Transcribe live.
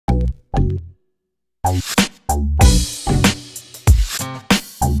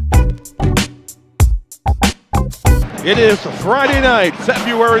It is Friday night,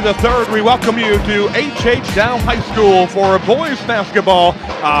 February the 3rd. We welcome you to H.H. Dow High School for boys basketball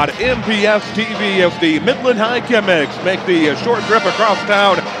on MPS-TV as the Midland High Chemics make the short trip across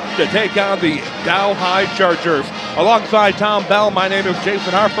town to take on the Dow High Chargers. Alongside Tom Bell, my name is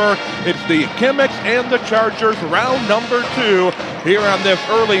Jason Harper. It's the Chemics and the Chargers round number 2 here on this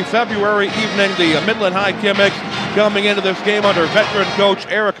early February evening. The Midland High Chemics coming into this game under veteran coach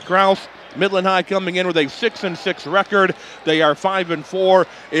Eric Kraus. Midland High coming in with a 6-6 record. They are 5-4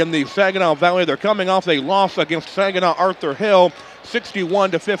 in the Saginaw Valley. They're coming off a loss against Saginaw Arthur Hill,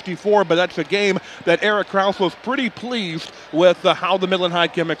 61-54, but that's a game that Eric Kraus was pretty pleased with how the Midland High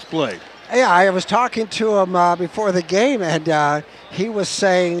Chemics played. Yeah, I was talking to him before the game, and he was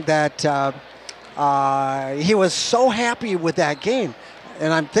saying that he was so happy with that game.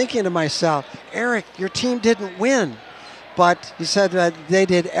 And I'm thinking to myself, Eric, your team didn't win. But he said that they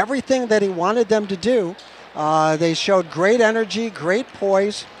did everything that he wanted them to do. They showed great energy, great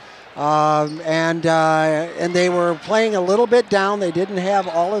poise, and they were playing a little bit down. They didn't have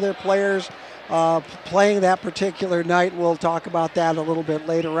all of their players playing that particular night. We'll talk about that a little bit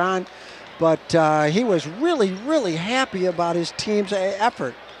later on. But he was really, really happy about his team's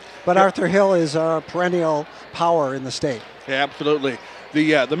effort. But Arthur Hill is a perennial power in the state. Yeah, absolutely.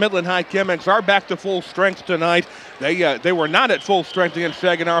 The Midland High Chemics are back to full strength tonight. They were not at full strength against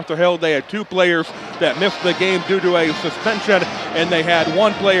Saginaw Arthur Hill. They had 2 players that missed the game due to a suspension, and they had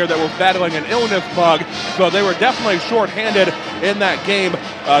 1 player that was battling an illness bug. So they were definitely shorthanded in that game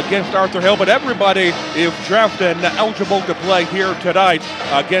against Arthur Hill. But everybody is dressed and eligible to play here tonight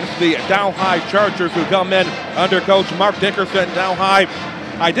against the Dow High Chargers, who come in under coach Mark Dickerson. Dow High,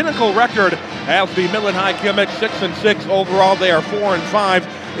 identical record as the Midland High Chemics, 6-6 overall. They are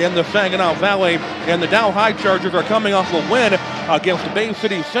 4-5 in the Saginaw Valley, and the Dow High Chargers are coming off a win against Bay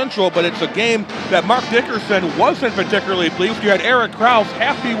City Central, but it's a game that Mark Dickerson wasn't particularly pleased. You had Eric Kraus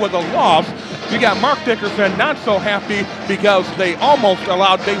happy with a loss. You got Mark Dickerson not so happy because they almost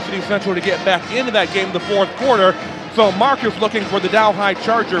allowed Bay City Central to get back into that game in the 4th quarter. So Mark is looking for the Dow High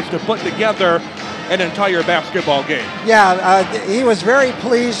Chargers to put together an entire basketball game. Yeah, he was very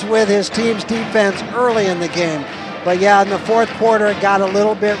pleased with his team's defense early in the game. But yeah, in the 4th quarter, it got a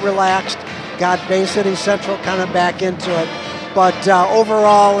little bit relaxed, got Bay City Central kind of back into it. But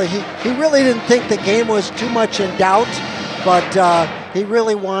overall, he really didn't think the game was too much in doubt, but he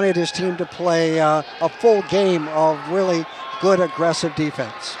really wanted his team to play a full game of really good aggressive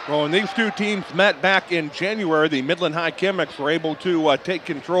defense. Well, when these 2 teams met back in January, the Midland High Chemics were able to take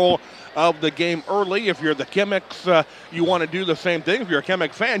control of the game early. If you're the Chemics, you want to do the same thing. If you're a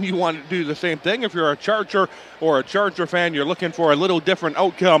Chemic fan, you want to do the same thing. If you're a Charger or a Charger fan, you're looking for a little different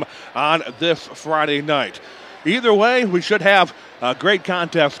outcome on this Friday night. Either way, we should have a great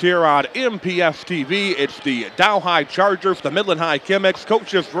contest here on MPS-TV. It's the Dow High Chargers, the Midland High Chemics,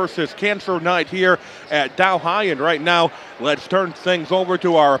 coaches versus cancer night here at Dow High. And right now, let's turn things over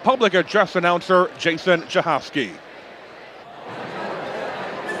to our public address announcer, Jason Jahowski.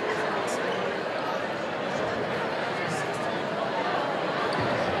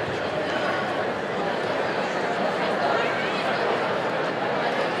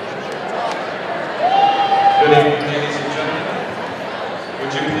 Good evening, ladies and gentlemen.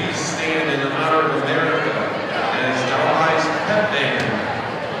 Would you please stand in honor of America as Dow High's pep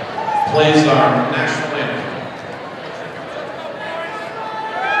band plays our national anthem.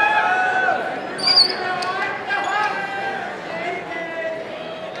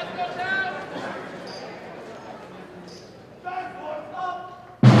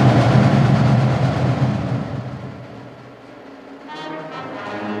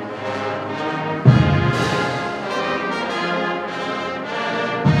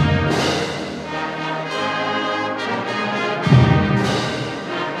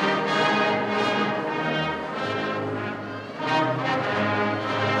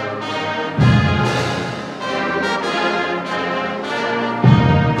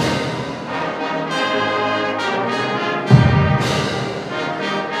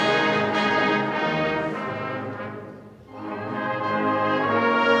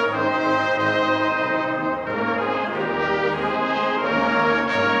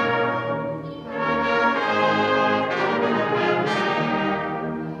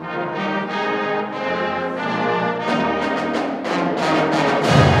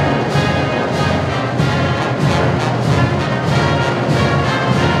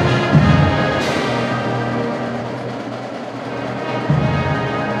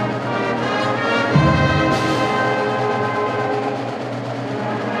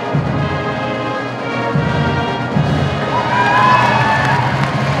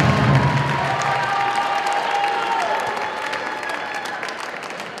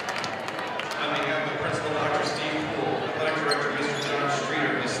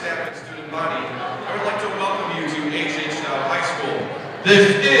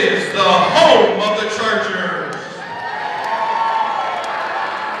 This is the home of the Chargers.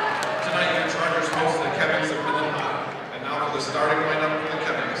 Tonight, your Chargers host the Chemics of Midland High. And now for the starting lineup for the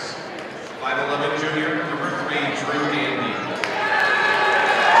Chemics. 5'11" junior, number 3, Drew Gandy. 6'2"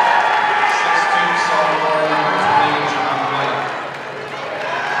 sophomore, number 20, John White.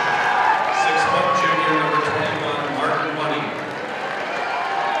 6'1" junior, number 21, Martin Money.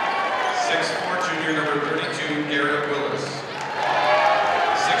 6'4" junior, number 32, Garrett Willis.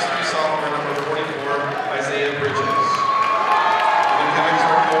 6'3" sophomore, number 44, Isaiah Bridges. And the Chemics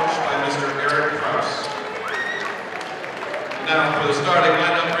are coached by Mr. Eric Krause. Now for the starting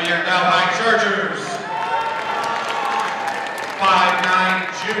lineup for your Dow High Chargers. 5'9"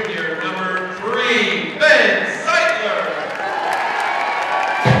 junior, number 3, Ben Zeitler.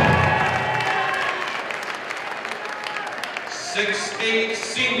 6'8"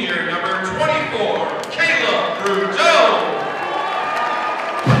 senior, number 24, Caleb Brudeau.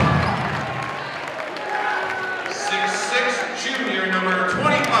 6'6" junior, number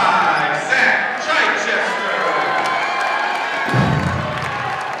 25, Zach Chichester.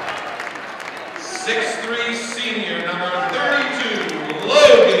 6'3" senior, number 32,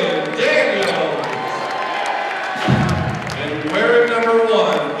 Logan Daniels. And wearing number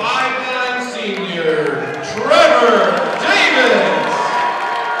 1, 5'9" senior, Trevor Davis.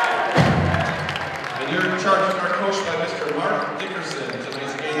 And your Chargers are coached by Mr. Mark Dickerson.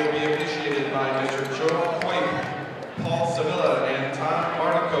 Tonight's game will be officiated by Mr. Joe White, Paul Sevilla, and Tom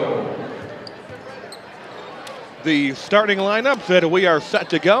Martico. The starting lineup said we are set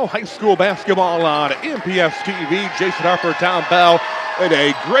to go. High school basketball on MPS-TV. Jason Harper, Tom Bell, and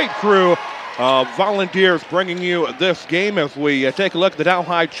a great crew of volunteers bringing you this game as we take a look at the Dow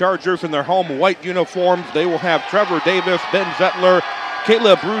High Chargers in their home white uniforms. They will have Trevor Davis, Ben Zettler,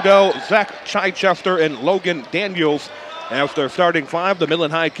 Caleb Brudeau, Zach Chichester, and Logan Daniels as their starting 5. The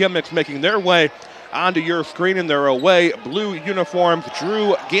Midland High Chemics making their way onto your screen in their away blue uniforms.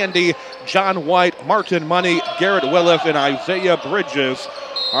 Drew Gandy, John White, Martin Money, Garrett Willis, and Isaiah Bridges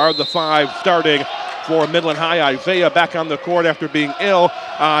are the 5 starting for Midland High. Isaiah back on the court after being ill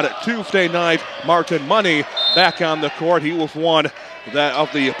on Tuesday night. Martin Money back on the court. He was one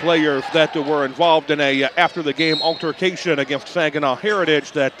of the players that were involved in a after the game altercation against Saginaw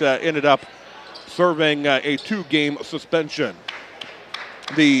Heritage that ended up serving a 2-game suspension.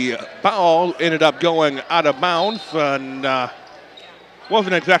 The ball ended up going out of bounds and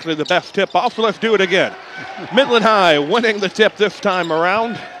wasn't exactly the best tip off, so let's do it again. Midland High winning the tip this time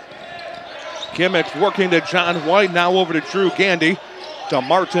around. Chemics working to John White, now over to Drew Gandy, to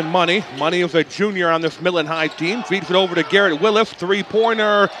Martin Money. Money is a junior on this Midland High team. Feeds it over to Garrett Willis.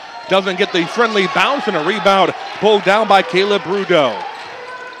 3-pointer doesn't get the friendly bounce, and a rebound pulled down by Caleb Brudeau.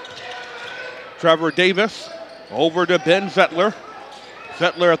 Trevor Davis over to Ben Zettler.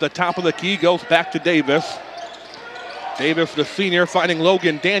 Zettler at the top of the key goes back to Davis. Davis, the senior, finding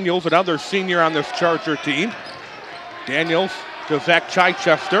Logan Daniels, another senior on this Charger team. Daniels to Zach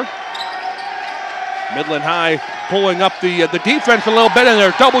Chichester. Midland High pulling up the defense a little bit, and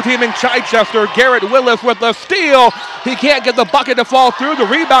they're double-teaming Chichester. Garrett Willis with the steal. He can't get the bucket to fall through. The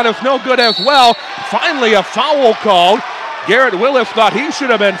rebound is no good as well. Finally, a foul called. Garrett Willis thought he should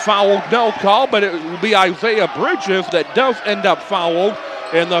have been fouled. No call, but it will be Isaiah Bridges that does end up fouled,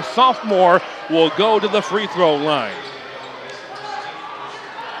 and the sophomore will go to the free throw line.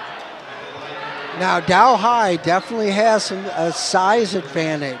 Now, Dow High definitely has a size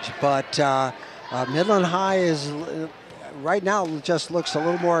advantage, but Midland High is right now just looks a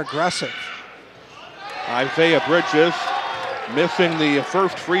little more aggressive. Isaiah Bridges missing the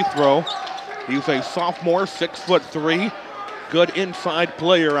first free throw. He's a sophomore, 6'3", good inside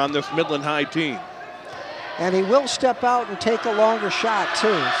player on this Midland High team. And he will step out and take a longer shot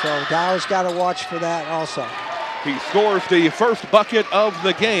too, so Dow's got to watch for that also. He scores the first bucket of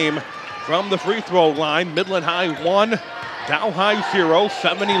the game from the free throw line. Midland High 1, Dow High 0,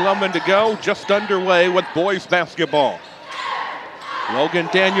 7-11 to go, just underway with boys basketball. Logan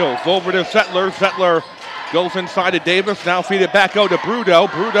Daniels over to Zettler. Zettler goes inside to Davis, now feed it back out to Brudeau.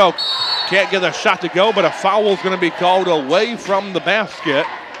 Brudeau can't get a shot to go, but a foul is going to be called away from the basket.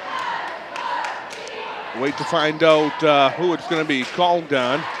 Wait to find out who it's going to be called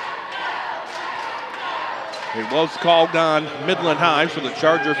on. It was called on Midland High, so the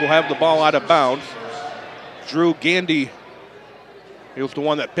Chargers will have the ball out of bounds. Drew Gandy, he was the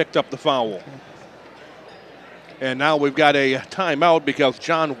one that picked up the foul. And now we've got a timeout because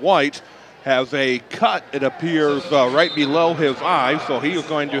John White has a cut, it appears, right below his eye, so he is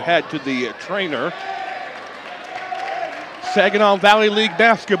going to head to the trainer. Saginaw Valley League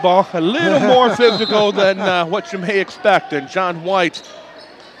basketball, a little more physical than what you may expect. And John White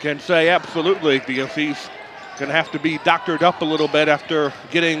can say absolutely, because he's going to have to be doctored up a little bit after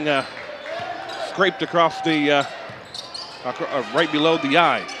getting scraped across the, right below the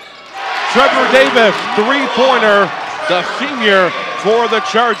eye. Trevor Davis, three-pointer, the senior for the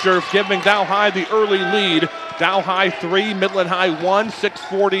Chargers, giving Dow High the early lead. Dow High 3, Midland High 1,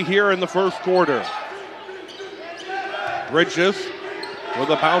 6:40 here in the first quarter. Bridges with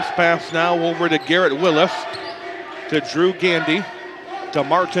a bounce pass now over to Garrett Willis, to Drew Gandy, to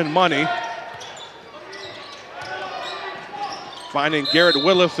Martin Money. Finding Garrett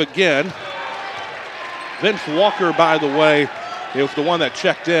Willis again. Vince Walker, by the way, is the one that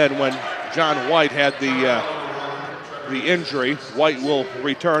checked in when John White had the injury. White will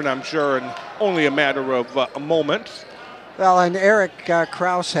return, I'm sure, in only a matter of moments. Well, and Eric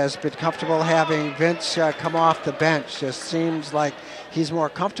Krause has been comfortable having Vince come off the bench. Just seems like he's more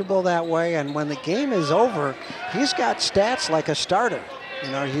comfortable that way. And when the game is over, he's got stats like a starter.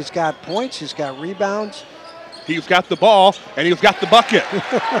 You know, he's got points, he's got rebounds. He's got the ball, and he's got the bucket.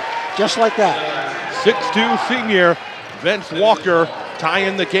 Just like that. 6'2" senior Vince Walker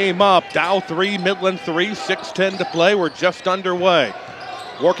tying the game up. Dow 3, Midland 3, 6:10 to play. We're just underway.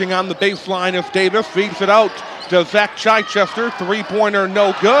 Working on the baseline is Davis, feeds it out to Zach Chichester. Three-pointer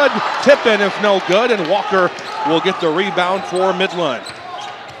no good. Tip-in is no good, and Walker will get the rebound for Midland.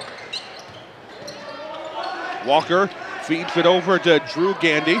 Walker feeds it over to Drew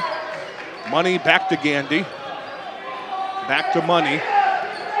Gandy. Money back to Gandy. Back to Money.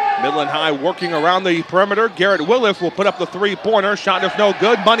 Midland High working around the perimeter. Garrett Willis will put up the three-pointer. Shot is no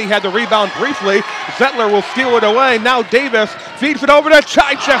good. Money had the rebound briefly. Zettler will steal it away. Now Davis feeds it over to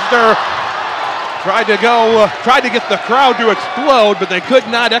Chichester. Tried to get the crowd to explode, but they could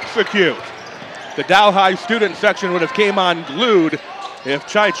not execute. The Dow High student section would have came unglued if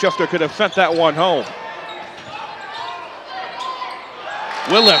Chichester could have sent that one home.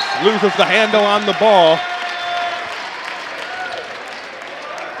 Willis loses the handle on the ball.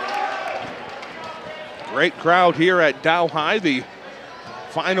 Great crowd here at Dow High, the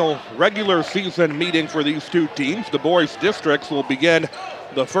final regular season meeting for these two teams. The boys' districts will begin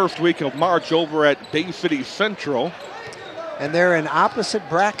the first week of March over at Bay City Central. And they're in opposite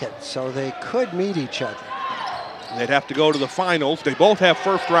brackets, so they could meet each other. They'd have to go to the finals. They both have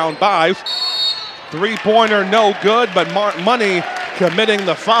first-round byes. Three-pointer no good, but Money committing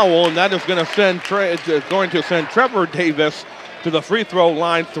the foul, and that is going to send Trevor Davis to the free throw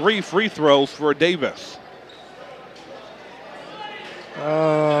line. 3 free throws for Davis.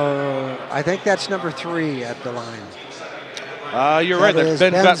 I think that's number 3 at the line. You're right. That's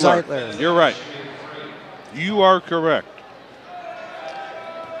Ben Zettler. Zeitler. You're right. You are correct.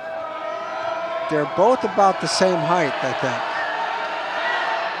 They're both about the same height, I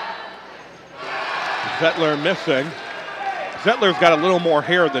think. Zettler missing. Zettler's got a little more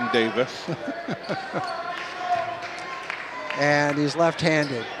hair than Davis. And he's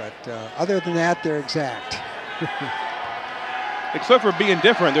left-handed, but other than that, they're exact. Except for being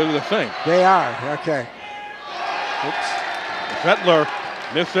different, they're the same. They are, okay. Oops. Zettler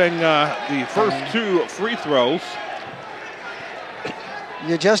missing the first 2 free throws.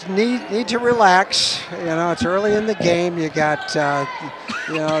 You just need to relax. You know, it's early in the game. You got,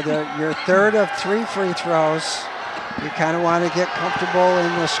 your third of 3 free throws. You kind of want to get comfortable in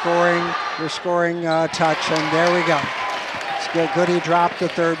the scoring touch, and there we go. It's good he dropped the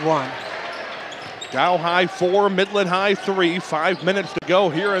third one. Dow High 4, Midland High 3. 5 minutes to go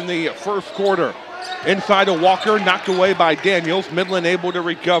here in the first quarter. Inside of Walker, knocked away by Daniels. Midland able to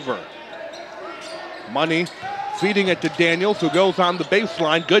recover. Money feeding it to Daniels, who goes on the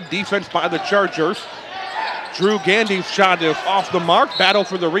baseline. Good defense by the Chargers. Drew Gandy's shot is off the mark. Battle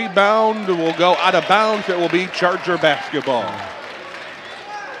for the rebound will go out of bounds. It will be Charger basketball.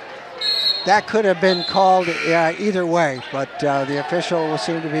 That could have been called either way, but the official will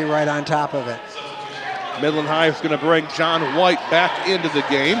seem to be right on top of it. Midland High is going to bring John White back into the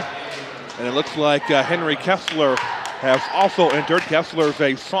game. And it looks like Henry Kessler has also entered. Kessler's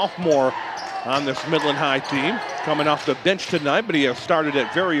a sophomore on this Midland High team, coming off the bench tonight, but he has started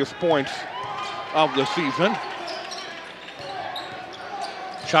at various points of the season.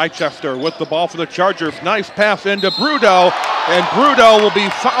 Chichester with the ball for the Chargers. Nice pass into Brudo, and Brudo will be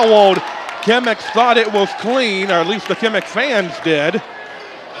fouled. Chemics thought it was clean, or at least the Chemic fans did.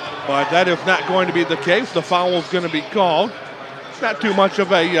 But that is not going to be the case. The foul is going to be called. It's not too much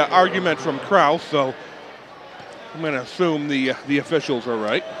of a argument from Krause, so I'm going to assume the officials are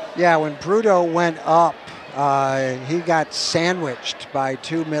right. Yeah, when Brudo went up, he got sandwiched by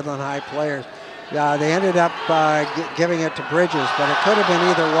 2 Midland High players. They ended up giving it to Bridges, but it could have been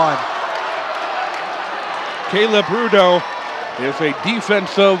either one. Caleb Rudo is a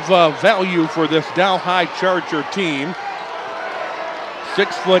defensive value for this Dow High Charger team.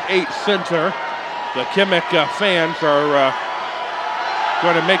 6'8" center. The Chemic fans are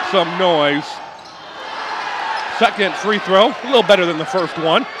going to make some noise. Second free throw, a little better than the first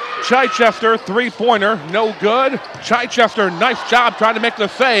one. Chichester, three-pointer, no good. Chichester, nice job trying to make the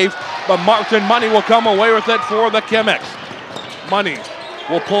save, but Martin Money will come away with it for the Chemics. Money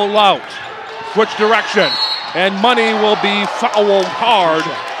will pull out, switch direction, and Money will be fouled hard.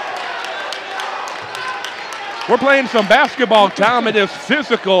 We're playing some basketball, Tom. It is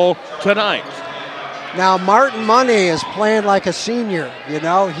physical tonight. Now, Martin Money is playing like a senior. You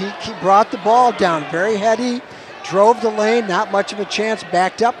know, he brought the ball down, very heady, drove the lane, not much of a chance,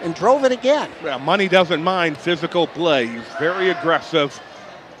 backed up, and drove it again. Yeah, Money doesn't mind physical play. He's very aggressive.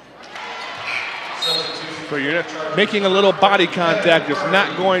 So you're making a little body contact is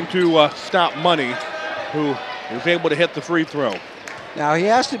not going to stop Money, who is able to hit the free throw. Now, he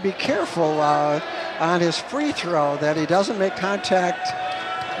has to be careful on his free throw that he doesn't make contact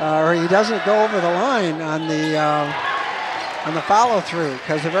or he doesn't go over the line on the follow-through,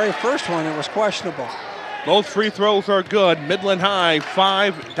 because the very first one, it was questionable. Both free throws are good. Midland High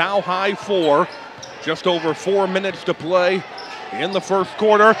 5, Dow High 4. Just over 4 minutes to play in the first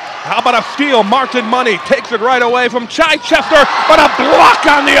quarter. How about a steal? Martin Money takes it right away from Chichester, but a block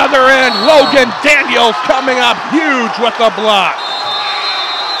on the other end. Logan Daniels coming up huge with the block.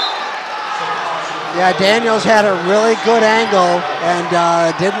 Yeah, Daniels had a really good angle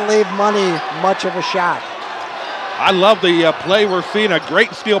and didn't leave Money much of a shot. I love the play we're seeing. A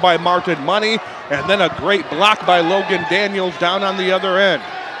great steal by Martin Money, and then a great block by Logan Daniels down on the other end.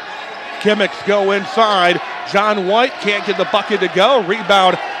 Chemics go inside. John White can't get the bucket to go.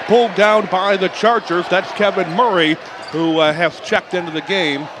 Rebound pulled down by the Chargers. That's Kevin Murray, who has checked into the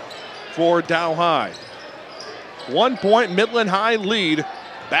game for Dow High. 1 point Midland High lead.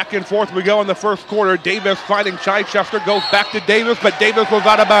 Back and forth we go in the first quarter. Davis finding Chichester, goes back to Davis, but Davis was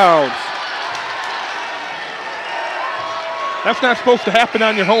out of bounds. That's not supposed to happen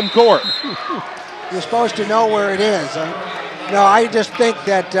on your home court. You're supposed to know where it is. No, I just think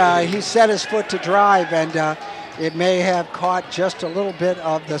that he set his foot to drive, and it may have caught just a little bit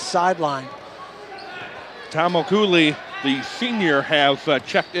of the sideline. Tom O'Cooley, the senior, has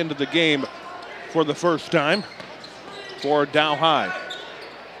checked into the game for the first time for Dow High.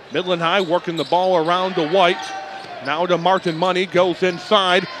 Midland High working the ball around to White. Now to Martin Money, goes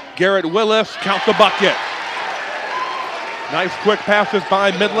inside. Garrett Willis, count the bucket. Nice quick passes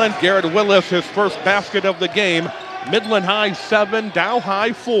by Midland. Garrett Willis, his first basket of the game. Midland High 7, Dow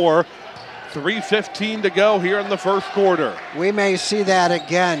High 4. 3:15 to go here in the first quarter. We may see that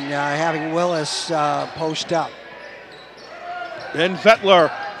again, having Willis post up. Ben Zettler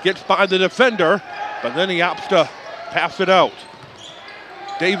gets by the defender, but then he opts to pass it out.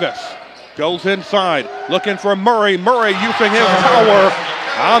 Davis goes inside, looking for Murray. Murray using his power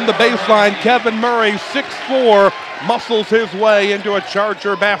on the baseline. Kevin Murray, 6'4", muscles his way into a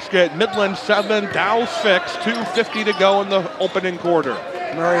Charger basket. Midland 7, Dow 6, 2:50 to go in the opening quarter.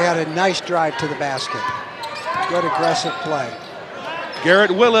 Murray had a nice drive to the basket. Good aggressive play.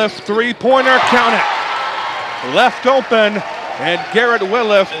 Garrett Willis, three-pointer, count it. Left open, and Garrett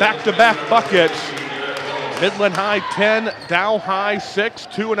Willis back-to-back buckets. Midland High 10, Dow High 6,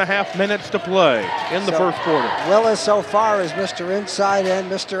 2.5 minutes to play in the first quarter. Willis so far is Mr. Inside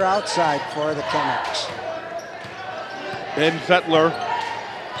and Mr. Outside for the Chemics. Ben Zettler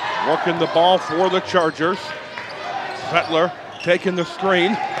working the ball for the Chargers. Zettler taking the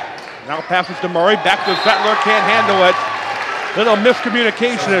screen. Now passes to Murray, back to Zettler, can't handle it. Little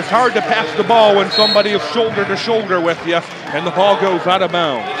miscommunication. It's hard to pass the ball when somebody is shoulder to shoulder with you, and the ball goes out of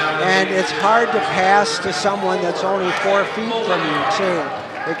bounds. And it's hard to pass to someone that's only 4 feet from you,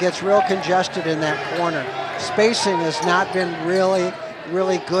 too. It gets real congested in that corner. Spacing has not been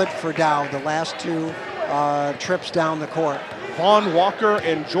really good for Dow the last two trips down the court. Vaughn Walker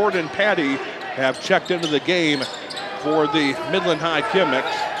and Jordan Patty have checked into the game for the Midland High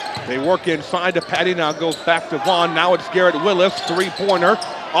Chemics. They work inside to Patty, now goes back to Vaughn. Now it's Garrett Willis, three-pointer.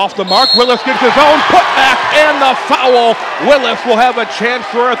 Off the mark, Willis gets his own putback and the foul. Willis will have a chance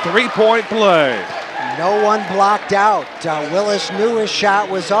for a three-point play. No one blocked out. Willis knew his shot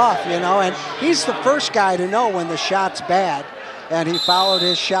was off, you know, and he's the first guy to know when the shot's bad. And he followed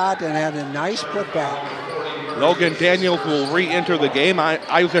his shot and had a nice putback. Logan Daniels will re-enter the game.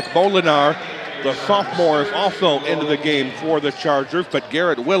 Isaac Molinar, the sophomore, is also into the game for the Chargers, but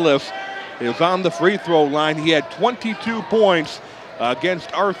Garrett Willis is on the free throw line. He had 22 points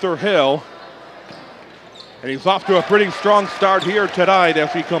against Arthur Hill. And he's off to a pretty strong start here tonight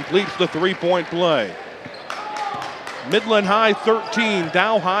as he completes the three-point play. Midland High 13,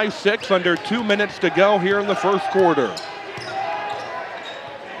 Dow High 6, under 2 minutes to go here in the first quarter.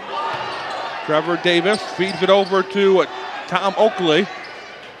 Trevor Davis feeds it over to Tom Oakley.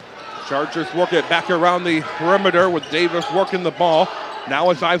 Chargers work it back around the perimeter with Davis working the ball. Now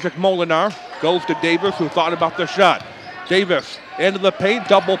it's Isaac Molinar. Goes to Davis, who thought about the shot. Davis into the paint,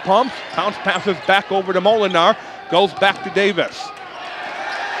 double pumps. Bounce passes back over to Molinar. Goes back to Davis.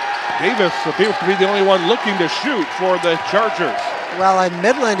 Davis appears to be the only one looking to shoot for the Chargers. Well, and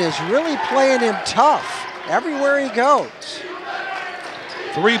Midland is really playing him tough everywhere he goes.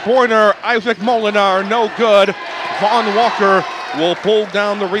 Three-pointer, Isaac Molinar, no good. Vaughn Walker will pull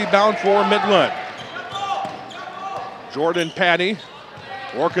down the rebound for Midland. Jordan Patty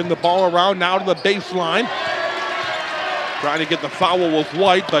working the ball around now to the baseline. Trying to get the foul with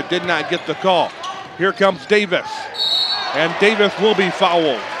White, but did not get the call. Here comes Davis, and Davis will be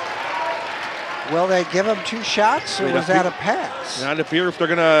fouled. Will they give him 2 shots, or was that a pass? Now it appears they're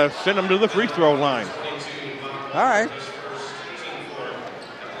going to send him to the free throw line. All right.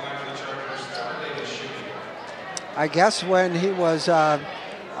 I guess when he was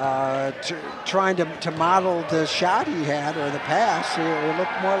trying to model the shot he had, or the pass, it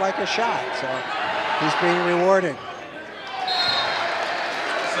looked more like a shot, so he's being rewarded.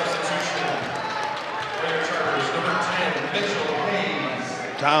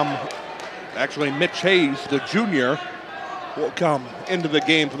 Mitch Hayes, the junior, will come into the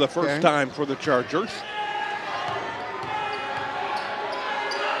game for the first time for the Chargers.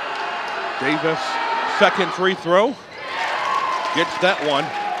 Davis, second free throw, gets that one.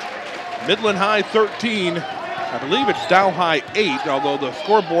 Midland High 13, I believe it's Dow High 8, although the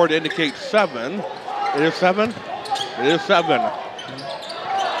scoreboard indicates 7. It is 7? It is 7.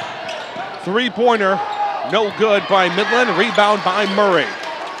 Three-pointer, no good by Midland, rebound by Murray.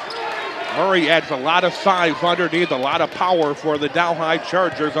 Murray adds a lot of size underneath, a lot of power for the Dow High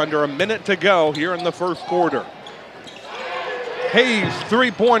Chargers. Under a minute to go here in the first quarter. Hayes,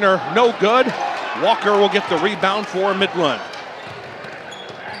 three-pointer, no good. Walker will get the rebound for Midland.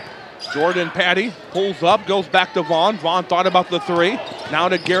 Jordan Patty pulls up, goes back to Vaughn. Vaughn thought about the three. Now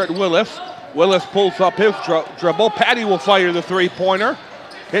to Garrett Willis. Willis pulls up his dribble. Patty will fire the three-pointer.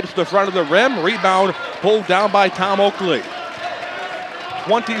 Hits the front of the rim. Rebound pulled down by Tom Oakley.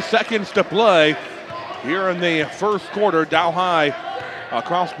 20 seconds to play here in the first quarter. Dow High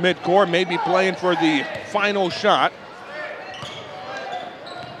across midcourt, maybe playing for the final shot.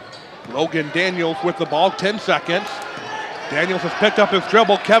 Logan Daniels with the ball, 10 seconds. Daniels has picked up his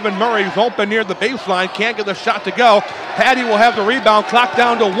dribble. Kevin Murray's open near the baseline, can't get the shot to go. Patty will have the rebound, clock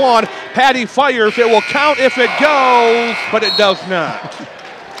down to 1. Patty fires, it will count if it goes, but it does not.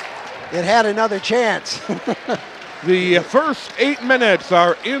 It had another chance. The first 8 minutes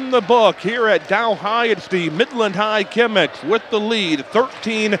are in the book here at Dow High. It's the Midland High Chemics with the lead,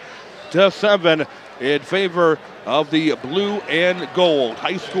 13-7 in favor of the blue and gold.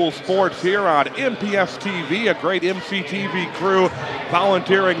 High school sports here on MPS-TV, a great MCTV crew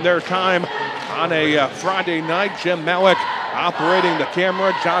volunteering their time on a Friday night. Jim Malik operating the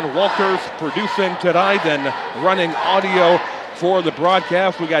camera, John Walters producing tonight and running audio for the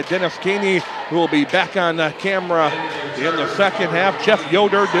broadcast. We got Dennis Caney, who will be back on camera in the second half. Jeff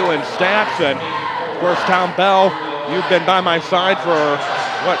Yoder doing stats, and of course Tom Bell, you've been by my side for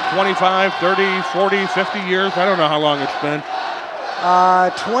what, 25, 30, 40, 50 years? I don't know how long it's been.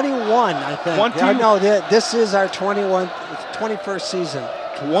 21, I think. No, this is our 21st season.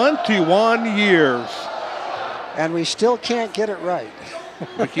 21 years. And we still can't get it right.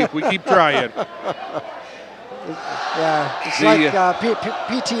 we keep trying. Yeah, it's like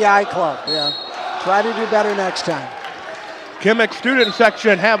PTI club. Yeah, try to do better next time. Chemic student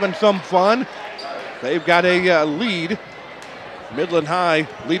section having some fun. They've got a lead. Midland High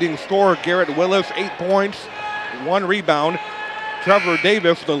leading scorer Garrett Willis, 8 points, 1 rebound. Trevor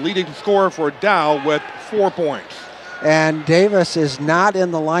Davis, the leading scorer for Dow, with 4 points. And Davis is not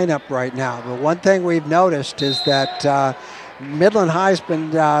in the lineup right now. But one thing we've noticed is that Midland High's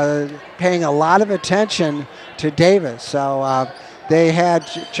been paying a lot of attention to Davis. So they had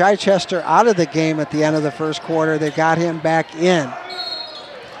Chichester out of the game at the end of the first quarter. They got him back in.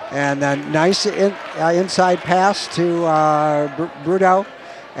 And a nice inside pass to Brudo.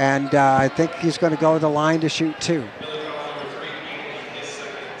 And I think he's going to go to the line to shoot 2.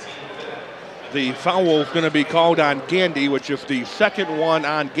 The foul is going to be called on Gandy, which is the second one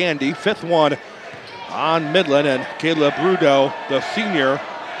on Gandy, 5th one on Midland, and Caleb Brudo, the senior,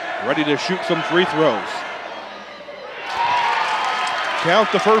 ready to shoot some free throws.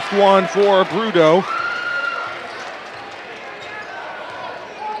 Count the first one for Brudo.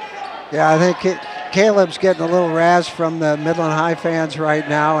 Yeah, I think Caleb's getting a little razz from the Midland High fans right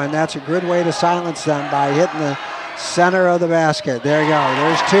now, and that's a good way to silence them by hitting the center of the basket. There you go.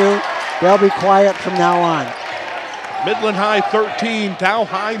 There's two. They'll be quiet from now on. Midland High 13, Dow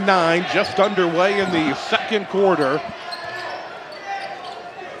High 9, just underway in the second quarter.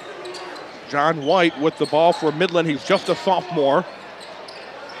 John White with the ball for Midland. He's just a sophomore.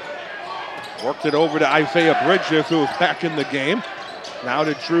 Worked it over to Isaiah Bridges, who is back in the game. Now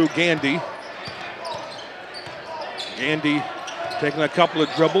to Drew Gandy. Gandy taking a couple of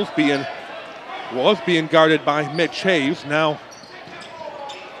dribbles, was being guarded by Mitch Hayes. Now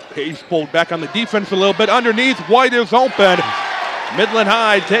Hayes pulled back on the defense a little bit. Underneath, White is open. Midland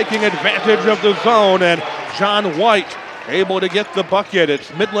High taking advantage of the zone, and John White able to get the bucket.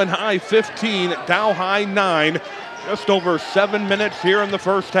 It's Midland High 15, Dow High 9. Just over 7 minutes here in the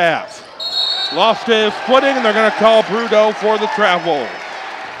first half. Lost his footing, and they're going to call Brudeau for the travel.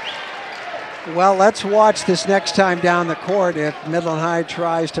 Well, let's watch this next time down the court if Midland High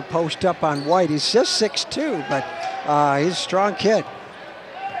tries to post up on White. He's just 6'2", but he's a strong kid.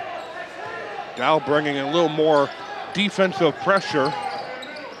 Dow bringing a little more defensive pressure.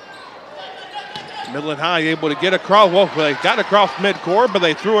 Midland High able to get across. Well, they got across midcourt, but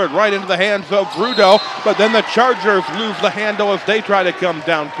they threw it right into the hands of Brudeau. But then the Chargers lose the handle as they try to come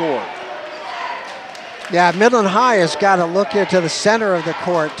down court. Yeah, Midland High has got to look into the center of the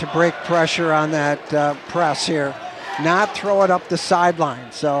court to break pressure on that press here, not throw it up the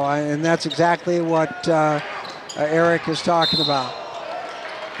sideline. So, and that's exactly what Eric is talking about.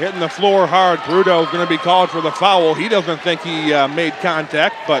 Hitting the floor hard. Brudeau is going to be called for the foul. He doesn't think he made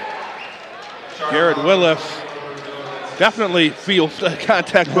contact, but Garrett Willis definitely feels the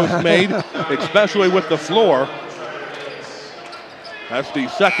contact was made, especially with the floor. That's the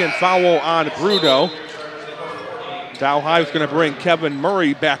second foul on Brudeau. Dow High is going to bring Kevin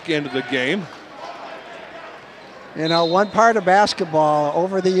Murray back into the game. You know, one part of basketball,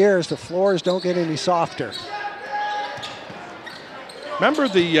 over the years, the floors don't get any softer. Remember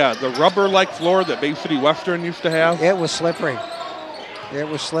the rubber-like floor that Bay City Western used to have? It was slippery. It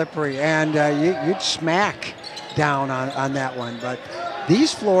was slippery, and you'd smack down on that one. But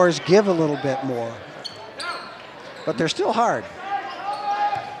these floors give a little bit more, but they're still hard.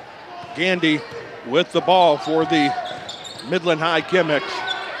 Gandy with the ball for the Midland High Chemics.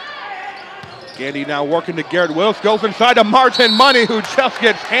 Gandy now working to Garrett Willis, goes inside to Martin Money, who just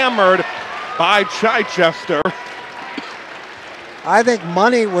gets hammered by Chichester. I think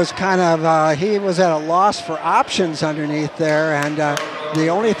Money was kind of, he was at a loss for options underneath there, and the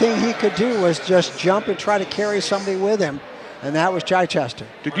only thing he could do was just jump and try to carry somebody with him, and that was Chichester.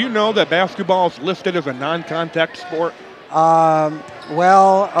 Did you know that basketball is listed as a non-contact sport?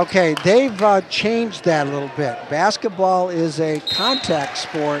 Well, okay, they've changed that a little bit. Basketball is a contact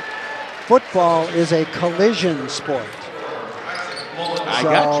sport. Football is a collision sport. I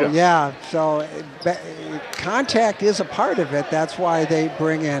gotcha. Yeah, so contact is a part of it. That's why they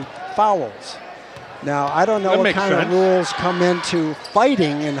bring in fouls. Now, I don't know what kind of rules come into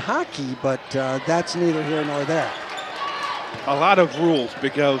fighting in hockey, but that's neither here nor there. A lot of rules,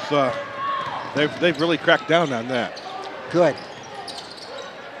 because they've really cracked down on that. Good.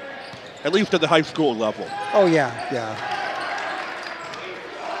 At least at the high school level. Oh, yeah, yeah.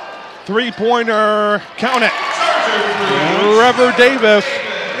 Three-pointer, count it. Trevor Davis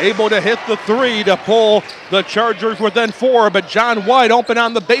able to hit the three to pull the Chargers within 4, but John White open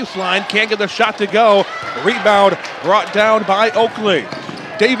on the baseline, can't get the shot to go. Rebound brought down by Oakley.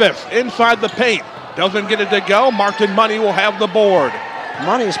 Davis inside the paint, doesn't get it to go. Martin Money will have the board.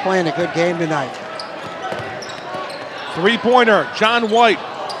 Money's playing a good game tonight. Three-pointer, John White,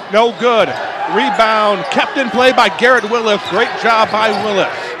 no good. Rebound kept in play by Garrett Willis. Great job by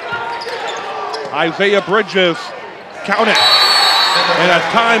Willis. Isaiah Bridges, count it. And a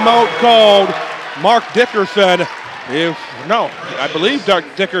timeout called. Mark Dickerson is, no, I believe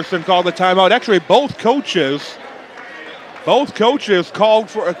Dickerson called the timeout. Actually, both coaches called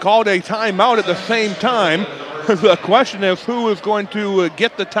a timeout at the same time. The question is, who is going to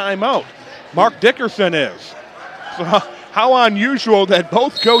get the timeout? Mark Dickerson is. So how unusual that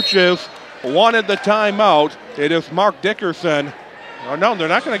both coaches wanted the timeout. It is Mark Dickerson. Oh, no, they're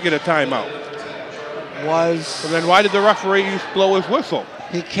not going to get a timeout. So then why did the referee blow his whistle?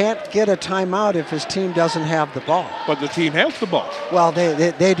 He can't get a timeout if his team doesn't have the ball. But the team has the ball. Well,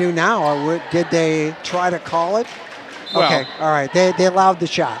 they do now. Or did they try to call it? Well, okay, all right. They allowed the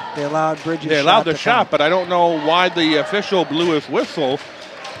shot. They allowed Bridges' shot. They allowed the shot, but I don't know why the official blew his whistle.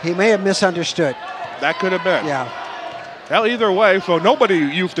 He may have misunderstood. That could have been. Yeah. Well, either way, so nobody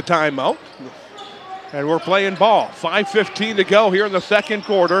used a timeout. And we're playing ball. 5:15 to go here in the second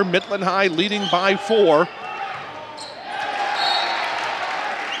quarter. Midland High leading by 4.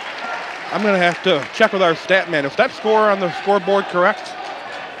 I'm going to have to check with our stat man. Is that score on the scoreboard correct?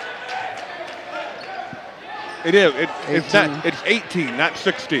 It is. It's 18, not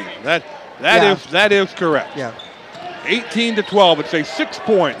 16. That is correct. Yeah. 18-12. It's a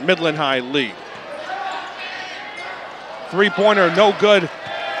 6-point Midland High lead. Three-pointer no good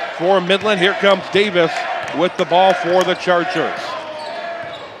for Midland. Here comes Davis with the ball for the Chargers.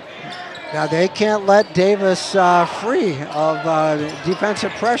 Now they can't let Davis free of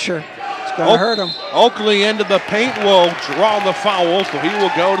defensive pressure. It's going to hurt him. Oakley into the paint will draw the foul, so he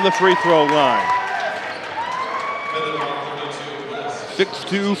will go to the free throw line.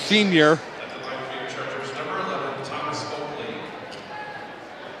 6'2" senior.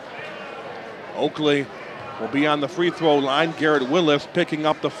 Oakley will be on the free throw line. Garrett Willis picking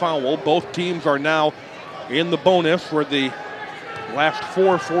up the foul. Both teams are now in the bonus for the last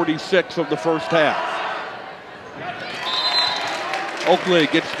 4:46 of the first half. Oakley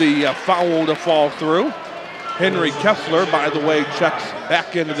gets the foul to fall through. Henry Kessler, by the way, checks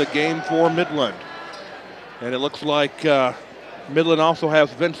back into the game for Midland. And it looks like Midland also has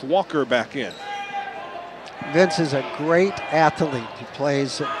Vince Walker back in. Vince is a great athlete. He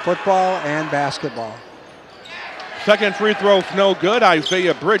plays football and basketball. Second free throw's no good.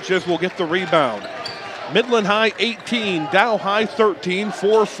 Isaiah Bridges will get the rebound. Midland High 18, Dow High 13,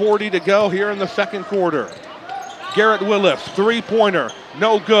 4:40 to go here in the second quarter. Garrett Willis, three-pointer,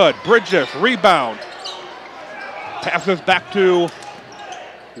 no good. Bridges, rebound. Passes back to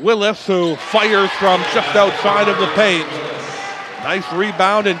Willis, who fires from just outside of the paint. Nice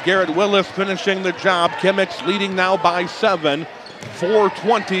rebound, and Garrett Willis finishing the job. Chemics leading now by 7.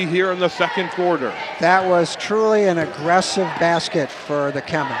 4:20 here in the second quarter. That was truly an aggressive basket for the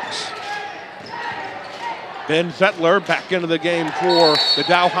Chemics. Ben Zettler back into the game for the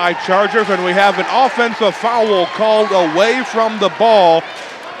Dow High Chargers, and we have an offensive foul called away from the ball.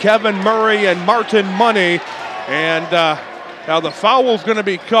 Kevin Murray and Martin Money, and now the foul's going to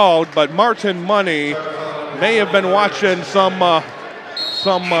be called, but Martin Money may have been watching some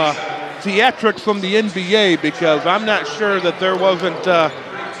theatrics from the NBA, because I'm not sure that there wasn't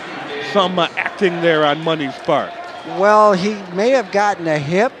some acting there on Money's part. Well, he may have gotten a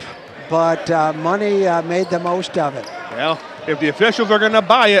hip, but Money made the most of it. Well, if the officials are going to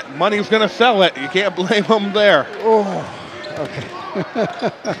buy it, Money's going to sell it. You can't blame them there. Oh, okay.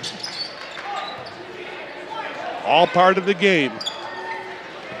 All part of the game.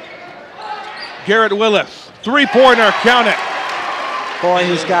 Garrett Willis, three-pointer, count it. Boy,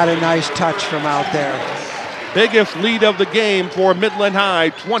 he's got a nice touch from out there. Biggest lead of the game for Midland High,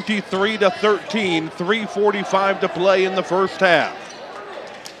 23-13, 3:45 to play in the first half.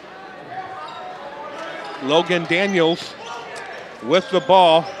 Logan Daniels with the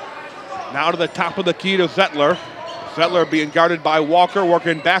ball. Now to the top of the key to Zettler. Zettler being guarded by Walker,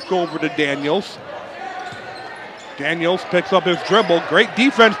 working back over to Daniels. Daniels picks up his dribble. Great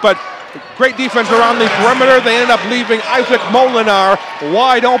defense, but great defense around the perimeter. They ended up leaving Isaac Molinar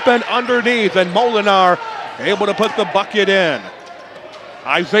wide open underneath, and Molinar able to put the bucket in.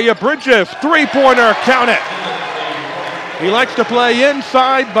 Isaiah Bridges, three-pointer, count it. He likes to play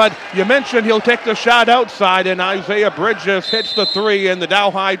inside, but you mentioned he'll take the shot outside, and Isaiah Bridges hits the three, and the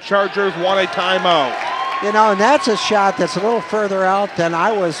Dow High Chargers want a timeout. You know, and that's a shot that's a little further out than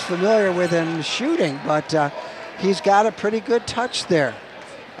I was familiar with him shooting, but he's got a pretty good touch there.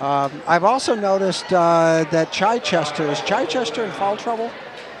 I've also noticed that Chichester in foul trouble?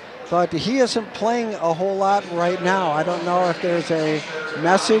 But he isn't playing a whole lot right now. I don't know if there's a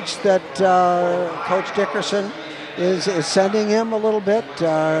message that Coach Dickerson is sending him a little bit,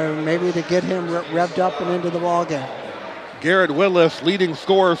 maybe to get him revved up and into the ball game. Garrett Willis, leading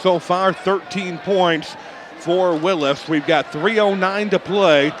scorer so far, 13 points for Willis. We've got 3:09 to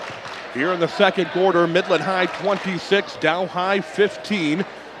play here in the second quarter. Midland High 26, Dow High 15.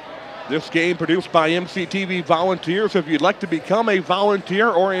 This game produced by MCTV Volunteers. If you'd like to become a volunteer,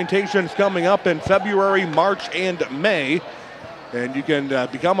 orientation's coming up in February, March, and May. And you can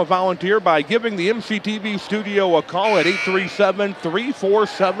become a volunteer by giving the MCTV studio a call at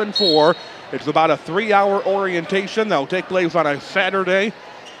 837-3474. It's about a 3-hour orientation that will take place on a Saturday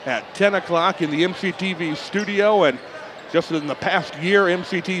at 10 o'clock in the MCTV studio. And just in the past year,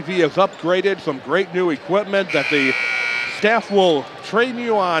 MCTV has upgraded some great new equipment that the staff will train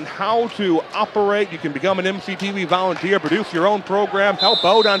you on how to operate. You can become an MCTV volunteer, produce your own program, help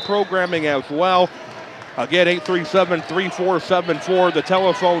out on programming as well. Again, 837-3474, the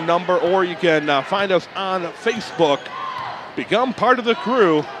telephone number, or you can find us on Facebook. Become part of the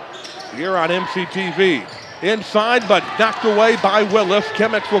crew here on MCTV. Inside, but knocked away by Willis.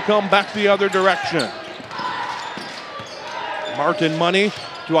 Chemics will come back the other direction. Martin Money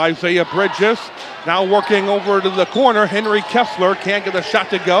to Isaiah Bridges. Now working over to the corner. Henry Kessler can't get a shot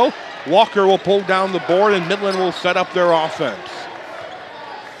to go. Walker will pull down the board, and Midland will set up their offense.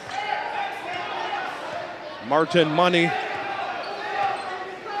 Martin Money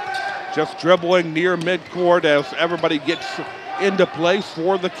just dribbling near midcourt as everybody gets into place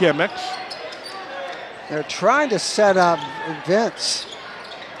for the Chemics. They're trying to set up Vince.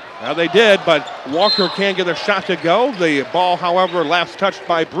 Now they did, but Walker can't get a shot to go. The ball, however, last touched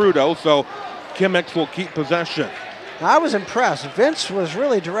by Bruto, so Chemics will keep possession. I was impressed. Vince was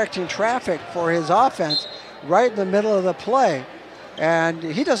really directing traffic for his offense right in the middle of the play, and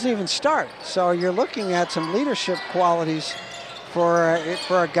he doesn't even start. So you're looking at some leadership qualities for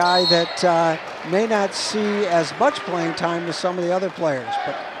a guy that may not see as much playing time as some of the other players.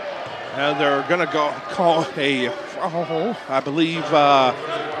 But they're going to go call a foul, I believe. Well,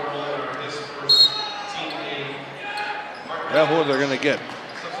 who are they going to get?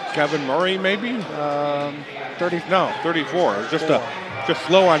 Kevin Murray, maybe? 30. No, 34. Just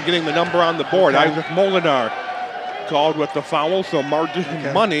slow on getting the number on the board. Okay. Isaac Molinar called with the foul, so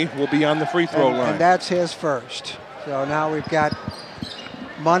Martin Money will be on the free throw line. And that's his first. So now we've got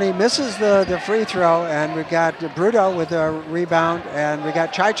Money misses the free throw, and we've got Bruto with a rebound, and we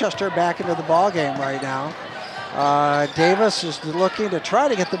got Chichester back into the ball game right now. Davis is looking to try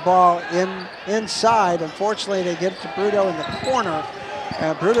to get the ball inside. Unfortunately, they get it to Bruto in the corner,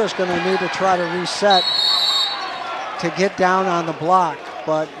 and Bruto's going to need to try to reset to get down on the block.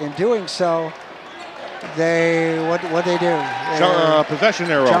 But in doing so, what they do? Possession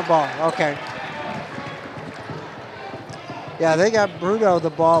arrow. Jump ball. Okay. Yeah, they got Bruto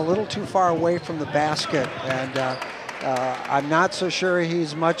the ball a little too far away from the basket, and I'm not so sure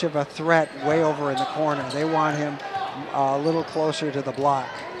he's much of a threat way over in the corner. They want him a little closer to the block.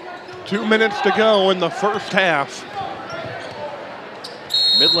 2 minutes to go in the first half.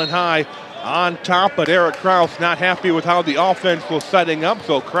 Midland High on top, but Eric Kraus not happy with how the offense was setting up,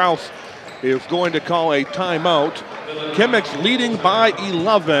 so Kraus is going to call a timeout. Chemics leading by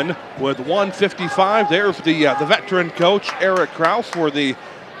 11 with 1:55. There's the veteran coach, Eric Kraus, for the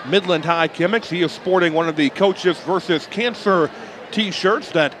Midland High Chemics. He is sporting one of the Coaches versus Cancer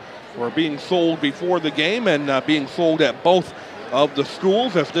t-shirts that were being sold before the game and being sold at both of the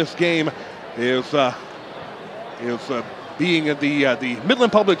schools, as this game is being the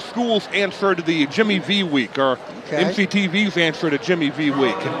Midland Public Schools answer to the Jimmy V Week, or MCTV's answer to Jimmy V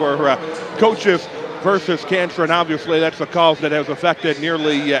Week, and we're Coaches versus Cancer, and obviously that's a cause that has affected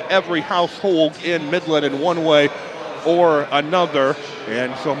nearly every household in Midland in one way or another,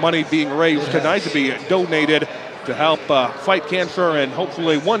 and so money being raised tonight to be donated to help fight cancer and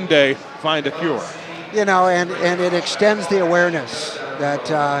hopefully one day find a cure. You know, and it extends the awareness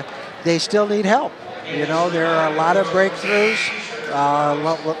that they still need help. You know, there are a lot of breakthroughs,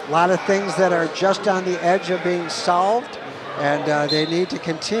 a lot of things that are just on the edge of being solved, and they need to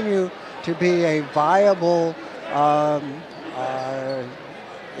continue to be a viable,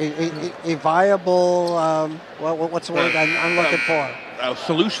 what's the word I'm looking for?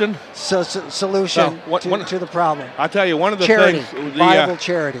 Solution? Solution to the problem. I'll tell you, one of the charity, things... viable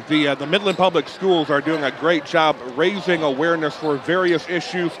charity. The Midland Public Schools are doing a great job raising awareness for various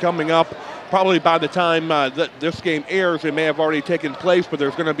issues coming up. Probably by the time that this game airs, it may have already taken place, but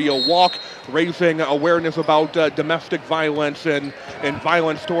there's going to be a walk raising awareness about domestic violence and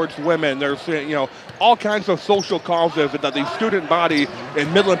violence towards women. There's, all kinds of social causes that the student body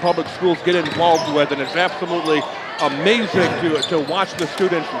in Midland Public Schools get involved with, and it's absolutely amazing to watch the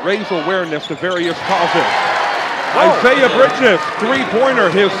students raise awareness to various causes. Isaiah Bridges, three-pointer,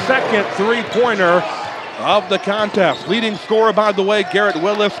 his second three-pointer of the contest. Leading scorer, by the way, Garrett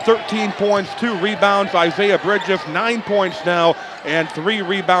Willis, 13 points, 2 rebounds. Isaiah Bridges, 9 points now, and 3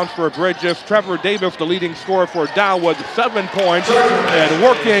 rebounds for Bridges. Trevor Davis, the leading scorer for Dow, with 7 points. And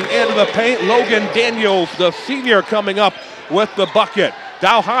working into the paint, Logan Daniels, the senior, coming up with the bucket.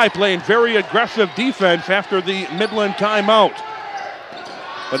 Dow High playing very aggressive defense after the Midland timeout.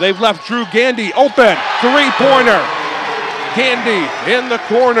 But they've left Drew Gandy open. Three-pointer. Gandy in the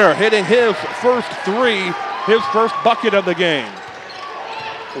corner, hitting his first three, his first bucket of the game.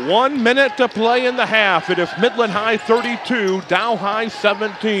 1 minute to play in the half. It is Midland High 32, Dow High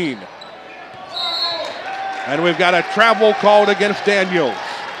 17. And we've got a travel called against Daniels.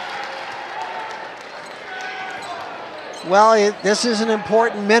 Well, this is an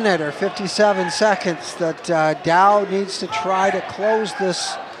important minute, or 57 seconds, that Dow needs to try to close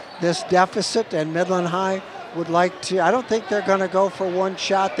this deficit, and Midland High would like to, I don't think they're going to go for one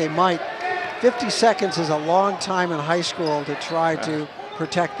shot. They might. 50 seconds is a long time in high school to try to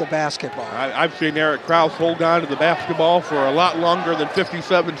protect the basketball. I've seen Eric Krause hold on to the basketball for a lot longer than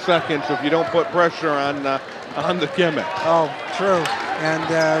 57 seconds if you don't put pressure on the Chemics. Oh, true. And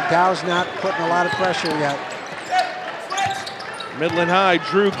Dow's not putting a lot of pressure yet. Midland High,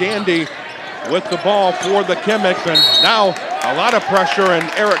 Drew Gandy with the ball for the Chemics, and now a lot of pressure, and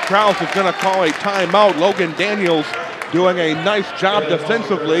Eric Krause is going to call a timeout. Logan Daniels doing a nice job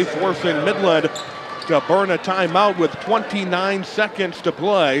defensively, forcing Midland to burn a timeout with 29 seconds to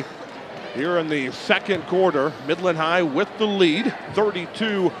play here in the second quarter. Midland High with the lead,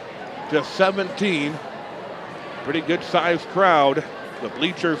 32-17. Pretty good sized crowd. The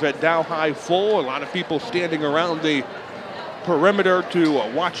bleachers at Dow High full. A lot of people standing around the perimeter to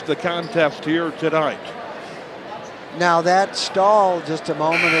watch the contest here tonight. Now that stalled just a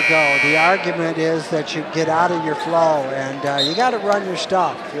moment ago. The argument is that you get out of your flow, and you got to run your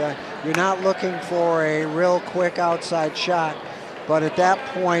stuff. You're not looking for a real quick outside shot, but at that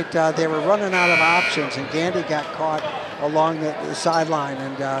point they were running out of options, and Gandy got caught along the sideline,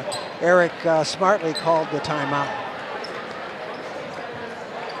 and Eric smartly called the timeout.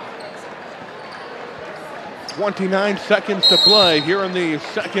 29 seconds to play here in the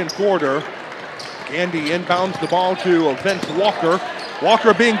second quarter. Gandy inbounds the ball to Vince Walker.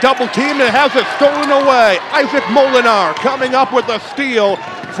 Walker being double teamed and has it stolen away. Isaac Molinar coming up with a steal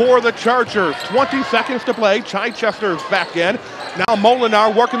for the Chargers. 20 seconds to play. Chichester's back in. Now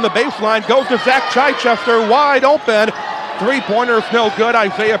Molinar working the baseline. Goes to Zach Chichester wide open. Three-pointer's no good.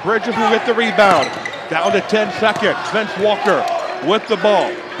 Isaiah Bridges will get the rebound. Down to 10 seconds. Vince Walker with the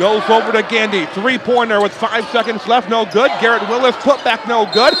ball. Goes over to Gandy. Three-pointer with 5 seconds left. No good. Garrett Willis put back no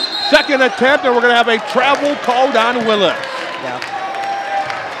good. Second attempt, and we're going to have a travel called on Willis. Yeah.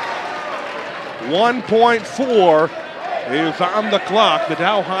 1.4 is on the clock. The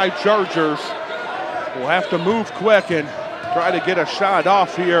Dow High Chargers will have to move quick and try to get a shot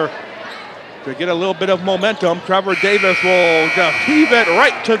off here to get a little bit of momentum. Trevor Davis will just heave it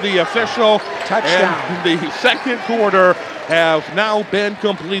right to the official. Touchdown. And the second quarter has now been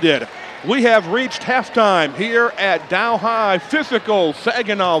completed. We have reached halftime here at Dow High. Physical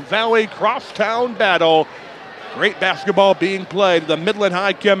Saginaw Valley crosstown battle. Great basketball being played. The Midland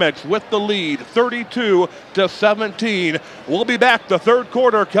High Chemics with the lead, 32-17. We'll be back. The third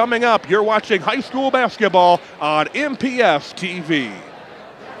quarter coming up. You're watching high school basketball on MPS-TV.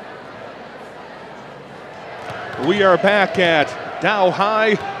 We are back at Dow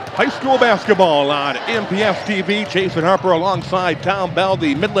High school basketball on MPS-TV. Jason Harper alongside Tom Bell.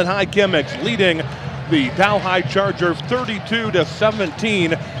 The Midland High Chemics leading the Dow High Chargers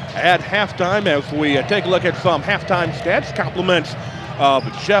 32-17 at halftime. As we take a look at some halftime stats, compliments of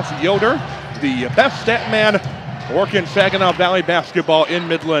Jeff Yoder, the best stat man working Saginaw Valley basketball in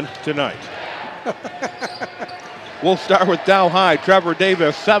Midland tonight. We'll start with Dow High. Trevor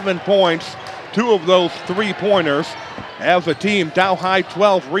Davis, 7 points, 2 of those 3-pointers. As a team, Dow High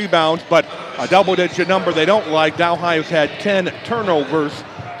 12 rebounds, but a double-digit number they don't like. Dow High has had 10 turnovers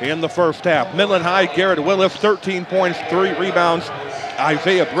in the first half. Midland High, Garrett Willis, 13 points, 3 rebounds.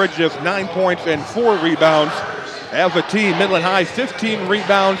 Isaiah Bridges, 9 points and 4 rebounds. As a team, Midland High, 15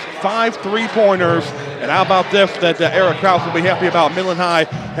 rebounds, 5 3-pointers. And how about this, that Eric Krause will be happy about. Midland High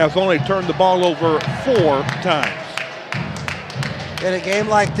has only turned the ball over 4 times. In a game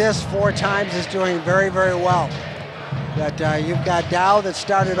like this, 4 times is doing very, very well. But you've got Dow that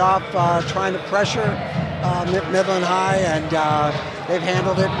started off trying to pressure Midland High, and they've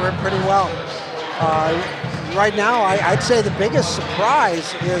handled it pretty well. Right now, I'd say the biggest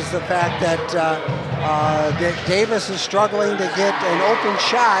surprise is the fact that Davis is struggling to get an open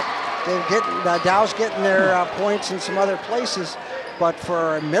shot. Dow's getting their points in some other places. But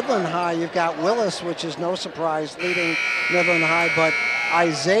for Midland High, you've got Willis, which is no surprise, leading Midland High. But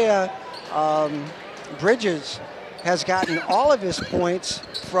Isaiah Bridges has gotten all of his points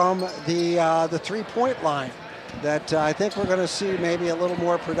from the 3-point line. That I think we're going to see maybe a little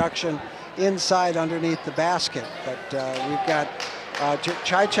more production inside underneath the basket. But we've got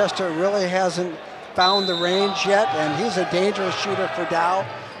Chichester really hasn't found the range yet, and he's a dangerous shooter for Dow.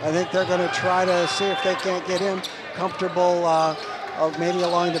 I think they're going to try to see if they can't get him comfortable maybe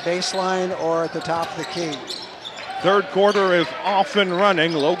along the baseline or at the top of the key. Third quarter is off and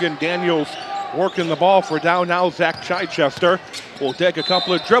running. Logan Daniels working the ball for Dow. Now Zach Chichester will take a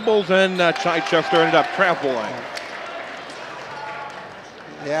couple of dribbles, and Chichester ended up traveling.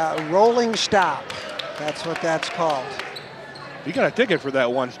 Yeah, rolling stop. That's what that's called. You got a ticket for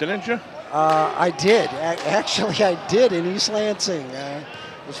that once, didn't you? I did. Actually, I did in East Lansing.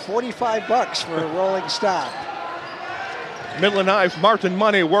 It was $45 for a rolling stop. Midland High's Martin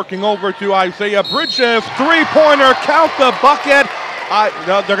Money working over to Isaiah Bridges. Three-pointer, count the bucket.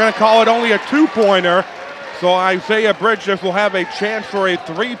 No, they're going to call it only a two-pointer. So Isaiah Bridges will have a chance for a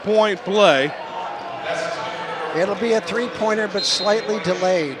three-point play. It'll be a three-pointer, but slightly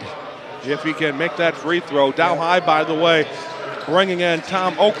delayed. If he can make that free throw. Dow High, by the way, bringing in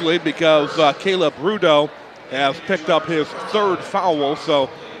Tom Oakley because Caleb Rudo has picked up his third foul. So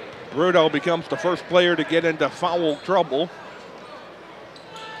Rudo becomes the first player to get into foul trouble.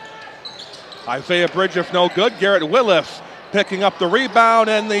 Isaiah Bridges no good. Garrett Willis picking up the rebound,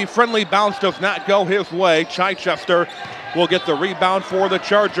 and the friendly bounce does not go his way. Chichester will get the rebound for the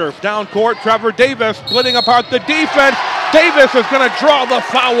Chargers. Down court, Trevor Davis splitting apart the defense. Davis is going to draw the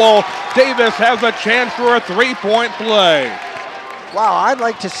foul. Davis has a chance for a three-point play. Wow, I'd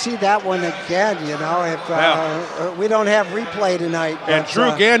like to see that one again, you know, if we don't have replay tonight. And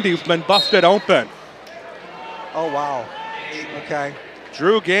Drew Gandy's been busted open. Oh, wow. Okay.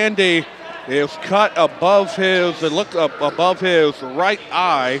 Drew Gandy is cut above his, it looked up above his right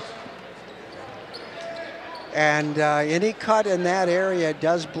eye. And any cut in that area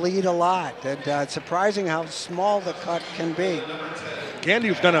does bleed a lot. And it's surprising how small the cut can be.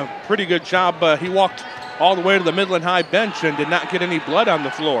 Gandy's done a pretty good job. He walked all the way to the Midland High bench and did not get any blood on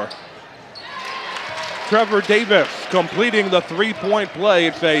the floor. Trevor Davis completing the three-point play.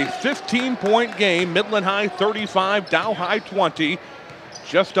 It's a 15-point game. Midland High 35, Dow High 20.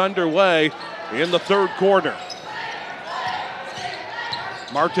 Just underway in the third quarter.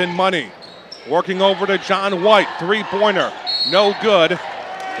 Martin Money working over to John White. Three-pointer, no good.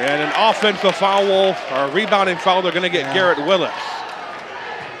 And an offensive foul, or a rebounding foul, they're going to get Garrett Willis.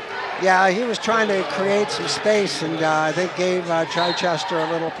 Yeah, he was trying to create some space, and I think gave Chichester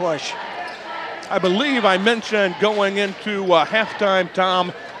a little push. I believe I mentioned going into halftime,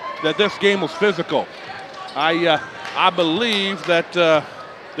 Tom, that this game was physical. I believe that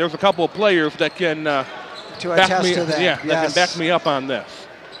there's a couple of players that can to attest to that. Yeah, that can back me up on this.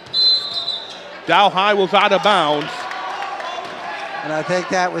 Dow High was out of bounds. And I think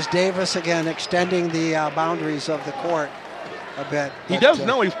that was Davis again extending the boundaries of the court a bit. He does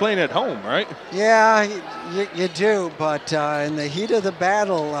know he's playing at home, right? Yeah, you do, but in the heat of the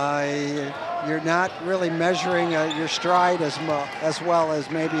battle, you're not really measuring your stride as well as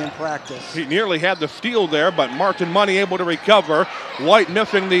maybe in practice. He nearly had the steal there, but Martin Money able to recover. White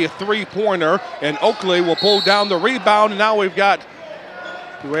missing the three-pointer, and Oakley will pull down the rebound. Now we've got,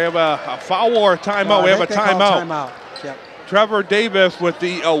 do we have a foul or a timeout? We have a timeout. Yep. Trevor Davis with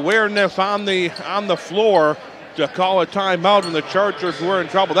the awareness on the floor to call a timeout, and the Chargers were in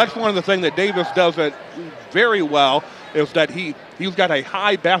trouble. That's one of the things that Davis does it very well, is that he's got a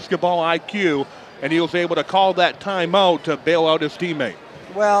high basketball IQ, and he was able to call that timeout to bail out his teammate.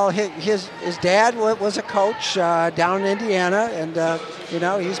 Well, his dad was a coach down in Indiana, and you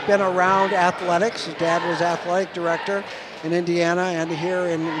know, he's been around athletics. His dad was athletic director in Indiana and here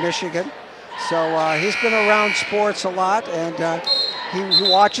in Michigan. So he's been around sports a lot, and he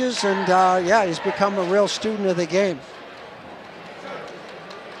watches, and yeah, he's become a real student of the game.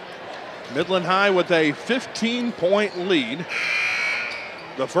 Midland High with a 15-point lead.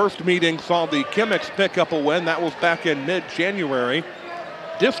 The first meeting saw the Chemics pick up a win. That was back in mid-January.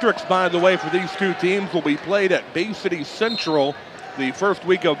 Districts, by the way, for these two teams will be played at Bay City Central the first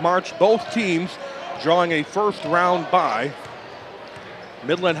week of March. Both teams drawing a first-round bye.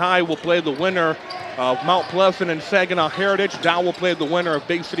 Midland High will play the winner of Mount Pleasant and Saginaw Heritage. Dow will play the winner of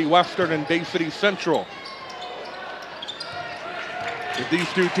Bay City Western and Bay City Central. If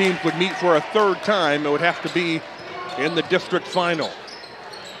these two teams would meet for a third time, it would have to be in the district final.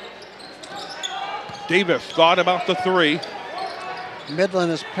 Davis thought about the three.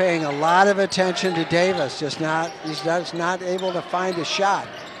 Midland is paying a lot of attention to Davis, he's just not able to find a shot.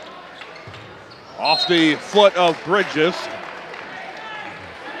 Off the foot of Bridges.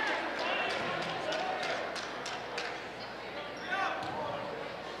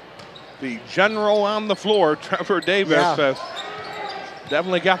 The general on the floor, Trevor Davis, has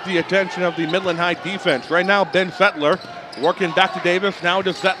definitely got the attention of the Midland High defense. Right now, Ben Zettler working back to Davis, now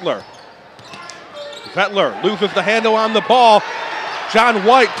to Zettler. Zettler loses the handle on the ball. John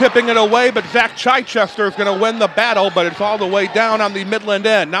White tipping it away, but Zach Chichester is going to win the battle, but it's all the way down on the Midland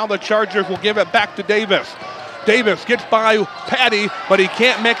end. Now the Chargers will give it back to Davis. Davis gets by Patty, but he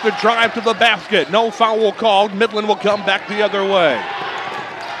can't make the drive to the basket. No foul called. Midland will come back the other way.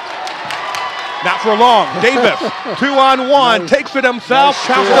 Not for long. Davis, 2-on-1, takes it himself,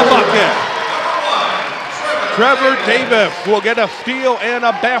 counts the bucket. Trevor Davis will get a steal and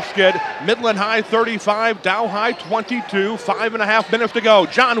a basket. Midland High 35, Dow High 22, 5.5 minutes to go.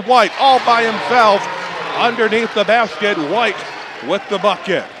 John White all by himself underneath the basket. White with the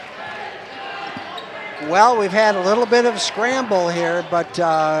bucket. Well, we've had a little bit of scramble here, but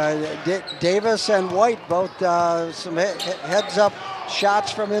Davis and White both some heads-up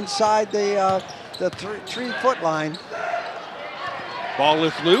shots from inside the 3-foot line. Ball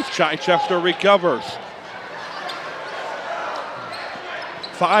is loose. Chichester recovers.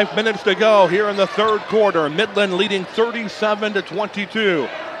 5 minutes to go here in the third quarter. Midland leading 37-22.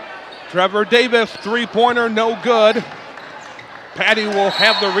 Trevor Davis, three-pointer, no good. Patty will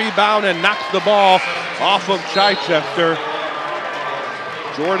have the rebound and knocks the ball off of Chichester.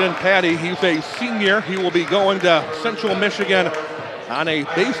 Jordan Patty, he's a senior. He will be going to Central Michigan on a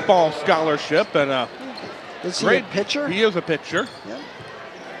baseball scholarship. And is he a pitcher? He is a pitcher. Yeah.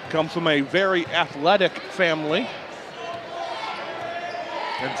 Comes from a very athletic family.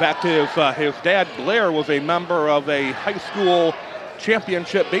 In fact, his dad, Blair, was a member of a high school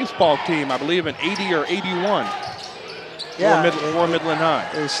championship baseball team, I believe in 80 or 81. Yeah, for Midland High.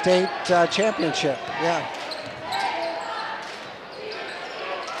 A state championship, yeah.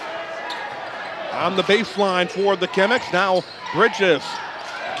 On the baseline for the Chemics. Now Bridges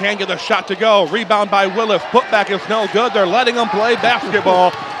can't get a shot to go. Rebound by Willis. Putback is no good. They're letting him play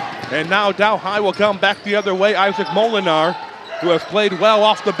basketball. And now Dow High will come back the other way. Isaac Molinar, who has played well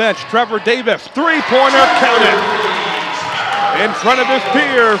off the bench. Trevor Davis, three-pointer, counted. In front of his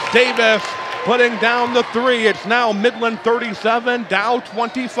peers, Davis putting down the three. It's now Midland 37, Dow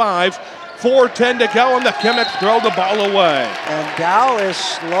 25. 4:10 to go, and the Chemics throw the ball away. And Dow is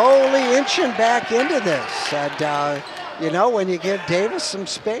slowly inching back into this. And, you know, when you give Davis some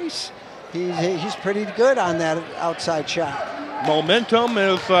space, he's pretty good on that outside shot. Momentum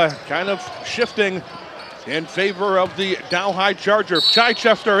is kind of shifting in favor of the Dow High Chargers.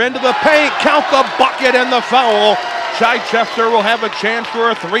 Chichester into the paint, count the bucket and the foul. Chichester will have a chance for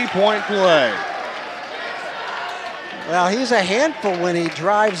a three-point play. Well, he's a handful when he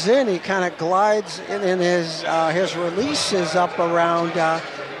drives in. He kind of glides in, and his release is up around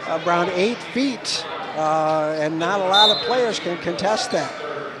 8 feet, and not a lot of players can contest that.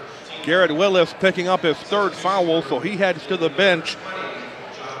 Garrett Willis picking up his third foul, so he heads to the bench.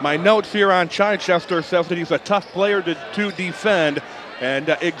 My notes here on Chichester says that he's a tough player to defend, and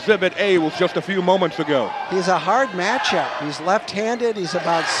Exhibit A was just a few moments ago. He's a hard matchup. He's left-handed. He's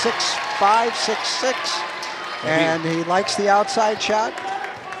about 6'5", 6'6", and he likes the outside shot.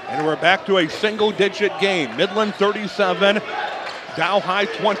 And we're back to a single-digit game. Midland 37, Dow High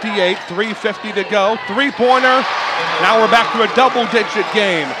 28, 3:50 to go. Three-pointer. Now we're back to a double-digit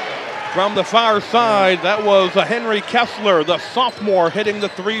game. From the far side, that was Henry Kessler, the sophomore, hitting the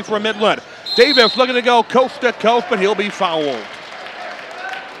three for Midland. Davis looking to go coast to coast, but he'll be fouled.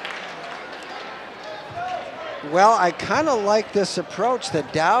 Well, I kind of like this approach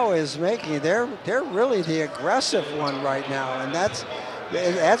that Dow is making. They're really the aggressive one right now, and that's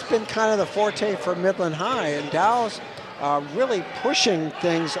been kind of the forte for Midland High. And Dow's really pushing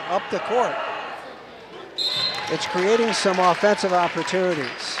things up the court. It's creating some offensive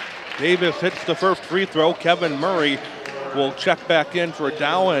opportunities. Davis hits the first free throw. Kevin Murray will check back in for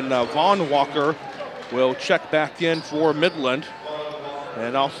Dow, and Vaughn Walker will check back in for Midland.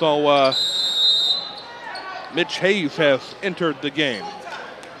 And also Mitch Hayes has entered the game.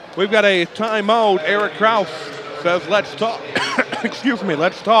 We've got a timeout. Eric Kraus says, let's talk. Excuse me,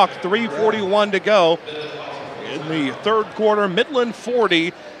 let's talk. 3:41 to go in the third quarter. Midland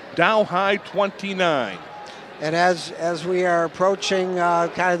 40, Dow High 29. And as we are approaching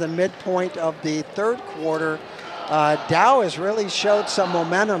kind of the midpoint of the third quarter, Dow has really showed some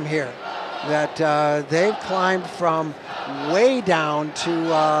momentum here. That they've climbed from way down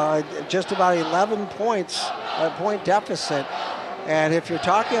to just about 11 points, a point deficit. And if you're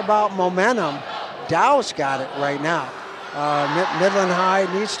talking about momentum, Dow's got it right now. Midland High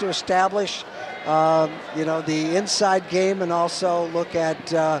needs to establish, you know, the inside game, and also look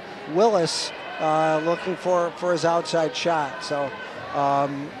at Willis looking for his outside shot. So,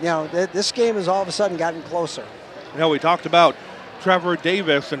 you know, this game has all of a sudden gotten closer. You know, we talked about Trevor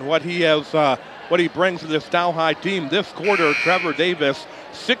Davis and what he has, what he brings to this Dow High team. This quarter, Trevor Davis,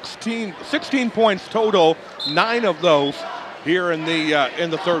 16 points total, 9 of those here in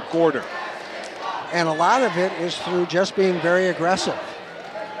the third quarter. And a lot of it is through just being very aggressive.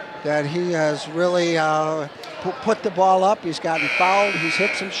 That he has really put the ball up. He's gotten fouled. He's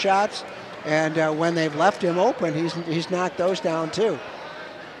hit some shots, and when they've left him open, he's knocked those down too.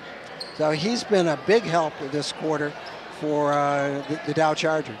 So he's been a big help with this quarter for the Dow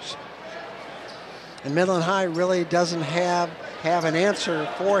Chargers. And Midland High really doesn't have an answer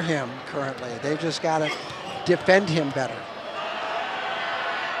for him currently. They've just got to defend him better.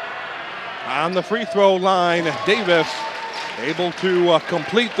 On the free throw line, Davis able to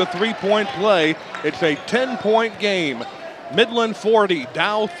complete the three-point play. It's a 10-point game. Midland 40,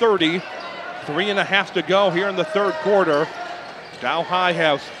 Dow 30. 3.5 to go here in the third quarter. Dow High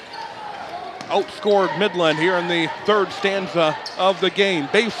has outscored Midland here in the third stanza of the game.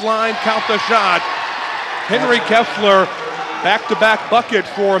 Baseline, count the shot. Henry Kessler, back-to-back buckets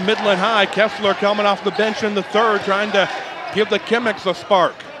for Midland High. Kessler coming off the bench in the third, trying to give the Chemics a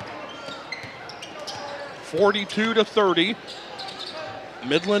spark. 42-30.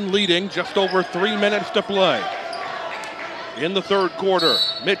 Midland leading, just over 3 minutes to play. In the third quarter,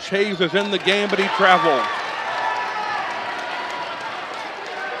 Mitch Hayes is in the game, but he traveled.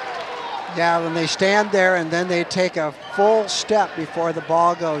 Yeah, when they stand there and then they take a full step before the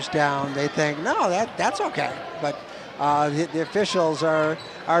ball goes down, they think, no, that's okay. But the officials are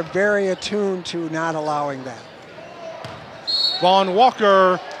very attuned to not allowing that. Vaughn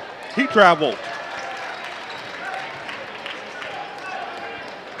Walker, he traveled.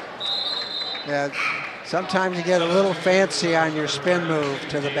 Yeah, sometimes you get a little fancy on your spin move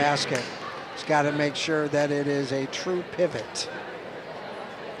to the basket. It's got to make sure that it is a true pivot.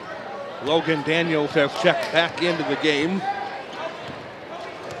 Logan Daniels has checked back into the game.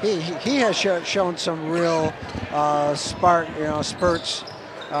 He has shown some real spurts.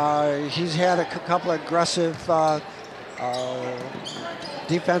 He's had a couple of aggressive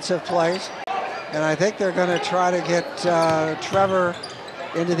defensive plays, and I think they're going to try to get Trevor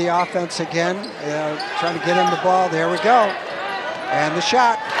into the offense again, trying to get him the ball. There we go. And the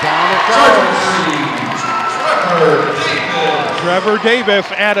shot. Down it goes. Trevor Davis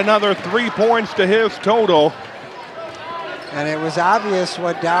add another 3 points to his total. And it was obvious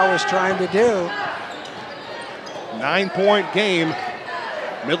what Dow was trying to do. 9-point game.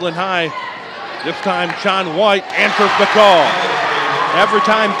 Midland High, this time John White answers the call. Every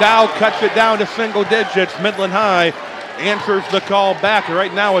time Dow cuts it down to single digits, Midland High answers the call back.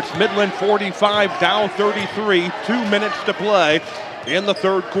 Right now it's Midland 45, Dow 33, 2 minutes to play in the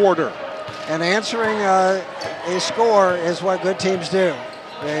third quarter. And answering a score is what good teams do.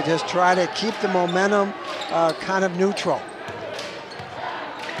 They just try to keep the momentum kind of neutral.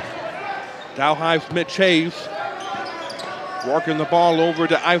 Dow High's Mitch Hayes working the ball over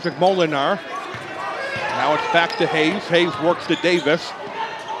to Isaac Molinar. Now it's back to Hayes. Hayes works to Davis.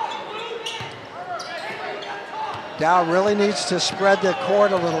 Dow really needs to spread the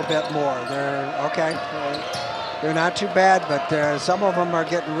court a little bit more. They're not too bad, but some of them are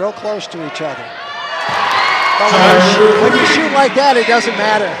getting real close to each other. But when you shoot like that, it doesn't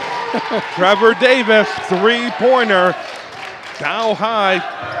matter. Trevor Davis, three-pointer. Dow High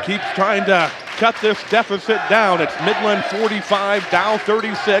keeps trying to cut this deficit down. It's Midland 45, Dow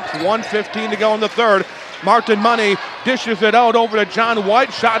 36, 1:15 to go in the third. Martin Money dishes it out over to John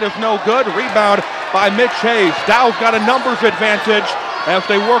White. Shot is no good. Rebound by Mitch Hayes. Dow's got a numbers advantage as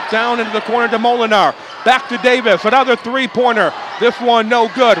they work down into the corner to Molinar. Back to Davis, another three-pointer. This one no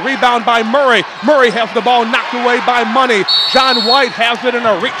good. Rebound by Murray. Murray has the ball knocked away by Money. John White has it and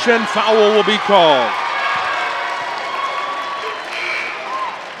a reach-in foul will be called.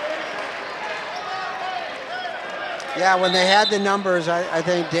 Yeah, when they had the numbers, I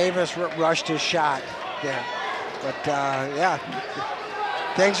think Davis rushed his shot there. But yeah,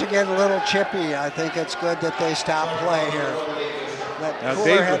 things are getting a little chippy. I think it's good that they stop play here. Let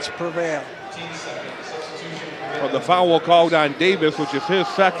cooler heads prevail. Well, the foul called on Davis, which is his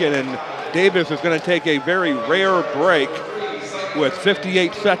second, and Davis is going to take a very rare break with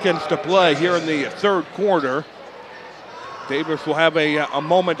 58 seconds to play here in the third quarter. Davis will have a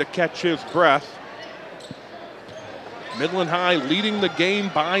moment to catch his breath. Midland High leading the game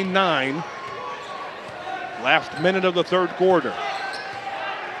by 9. Last minute of the third quarter.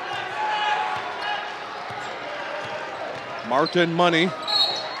 Martin Money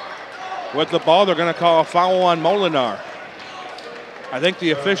with the ball. They're going to call a foul on Molinar. I think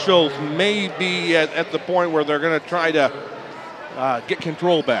the officials may be at the point where they're going to try to get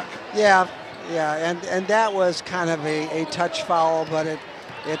control back. Yeah, and that was kind of a touch foul, but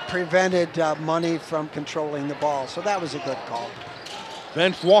it prevented Money from controlling the ball, so that was a good call.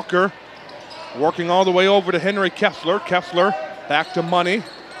 Vince Walker working all the way over to Henry Kessler. Kessler back to Money.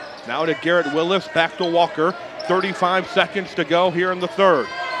 Now to Garrett Willis, back to Walker. 35 seconds to go here in the third.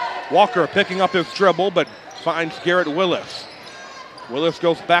 Walker picking up his dribble, but finds Garrett Willis. Willis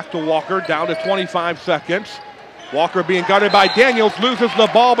goes back to Walker, down to 25 seconds. Walker being guarded by Daniels, loses the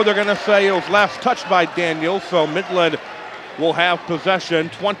ball, but they're going to say it was last touched by Daniels, so Midland will have possession.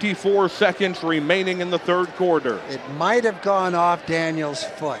 24 seconds remaining in the third quarter. It might have gone off Daniels'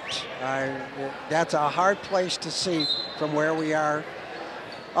 foot. That's a hard place to see from where we are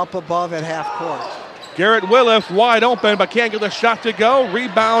up above at half court. Garrett Willis wide open, but can't get the shot to go.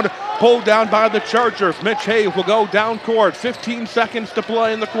 Rebound pulled down by the Chargers. Mitch Hayes will go down court. 15 seconds to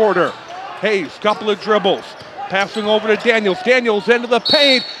play in the quarter. Hayes, couple of dribbles. Passing over to Daniels. Daniels into the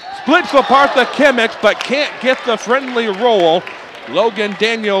paint. Splits apart the Chemics, but can't get the friendly roll. Logan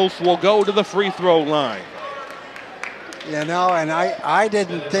Daniels will go to the free throw line. You know, and I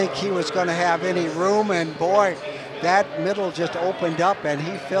didn't think he was going to have any room, and boy, that middle just opened up and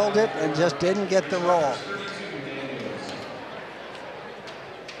he filled it and just didn't get the roll.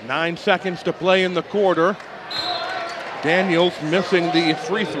 9 seconds to play in the quarter. Daniels missing the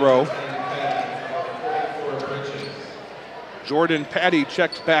free throw. Jordan Patty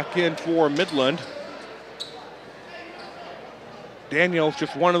checks back in for Midland. Daniels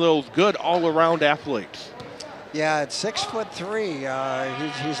just one of those good all-around athletes. Yeah, at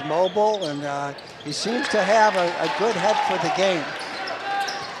 6'3", he's mobile, and he seems to have a good head for the game.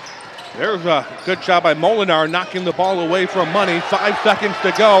 There's a good job by Molinar knocking the ball away from Money. 5 seconds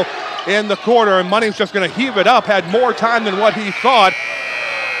to go in the quarter, and Money's just going to heave it up. Had more time than what he thought.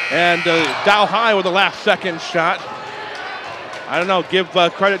 And Dow High with the last second shot. I don't know, give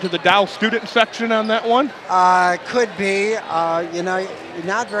credit to the Dow student section on that one? Could be. You know,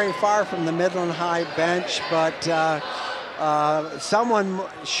 not very far from the Midland High bench, but someone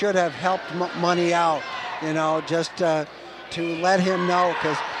should have helped Money out, you know, just to let him know,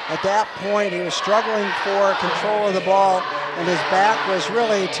 because at that point he was struggling for control of the ball, and his back was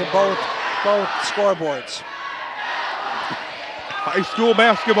really to both scoreboards. High school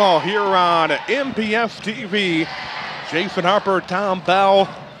basketball here on MPS-TV. Jason Harper, Tom Bell,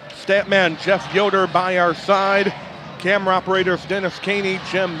 statman Jeff Yoder by our side. Camera operators Dennis Caney,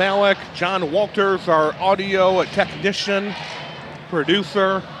 Jim Malik, John Walters, our audio technician,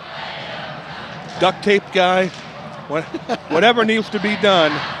 producer, duct tape guy, whatever needs to be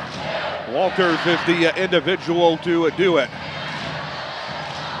done. Walters is the individual to do it.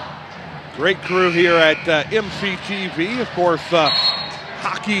 Great crew here at MCTV. Of course,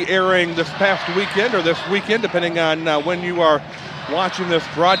 hockey airing this past weekend, or this weekend, depending on when you are watching this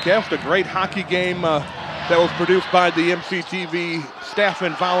broadcast. A great hockey game that was produced by the MCTV staff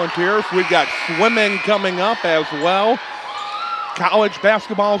and volunteers. We've got swimming coming up as well. College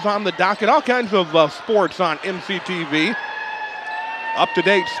basketball's on the docket. All kinds of sports on MCTV.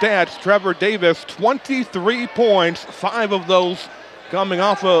 Up-to-date stats, Trevor Davis, 23 points, 5 of those coming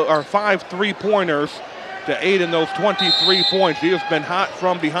off of, or 5 3-pointers. To 8 in those 23 points. He has been hot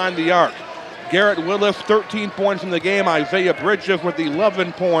from behind the arc. Garrett Willis, 13 points in the game. Isaiah Bridges with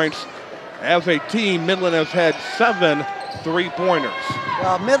 11 points. As a team, Midland has had 7 3-pointers.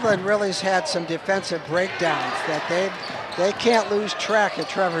 Well, Midland really has had some defensive breakdowns that they can't lose track of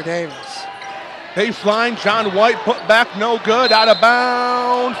Trevor Davis. Baseline, John White put back, no good, out of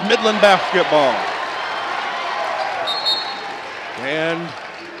bounds. Midland basketball. And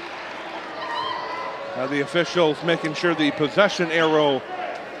the officials making sure the possession arrow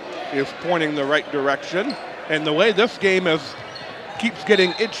is pointing the right direction. And the way this game keeps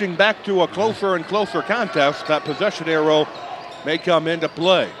getting itching back to a closer and closer contest, that possession arrow may come into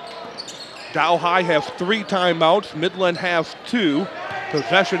play. Dow High has 3 timeouts. Midland has 2.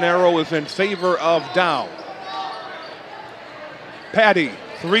 Possession arrow is in favor of Dow. Patty,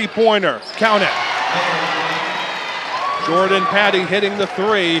 3-pointer, count it. Jordan Patty hitting the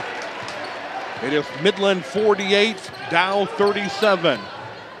 3. It is Midland 48, Dow 37.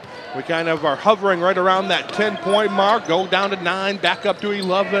 We kind of are hovering right around that 10-point mark, go down to 9, back up to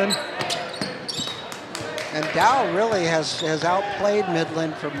 11. And Dow really has outplayed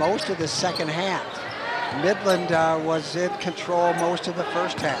Midland for most of the second half. Midland was in control most of the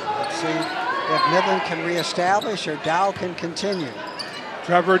first half. Let's see if Midland can reestablish or Dow can continue.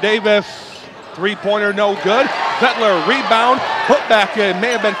 Trevor Davis, 3-pointer, no good. Settler, rebound, put back in,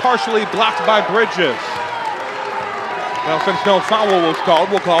 may have been partially blocked by Bridges. Well, since no foul was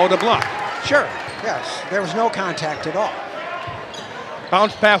called, we'll call it a block. Sure, yes, there was no contact at all.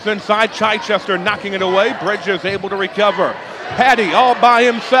 Bounce pass inside, Chichester knocking it away. Bridges able to recover. Patty all by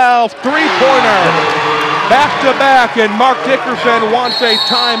himself, 3-pointer. Back-to-back, and Mark Dickerson wants a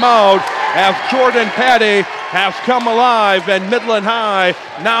timeout as Jordan Patty has come alive, and Midland High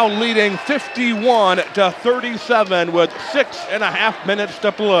now leading 51-37 with 6.5 minutes to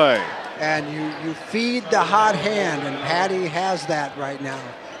play. And you feed the hot hand, and Patty has that right now.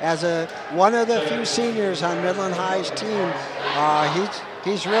 As one of the few seniors on Midland High's team,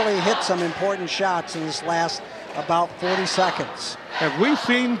 he's really hit some important shots in this last about 40 seconds. Have we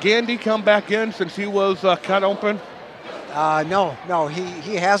seen Gandy come back in since he was cut open? No,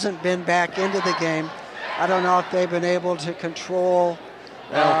 he hasn't been back into the game. I don't know if they've been able to control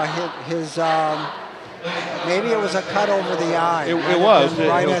his maybe it was a cut over the eye. It was the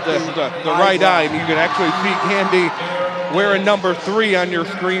right eye, and you can actually see Gandy wearing number 3 on your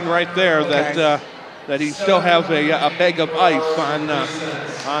screen right there. Okay. That he still has a bag of ice on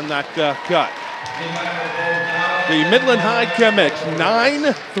that cut. The Midland High Chemics,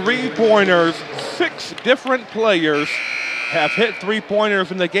 9 3-pointers, 6 different players have hit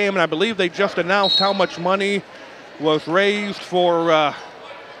 3-pointers in the game, and I believe they just announced how much money was raised for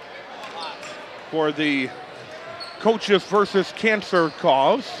the Coaches versus Cancer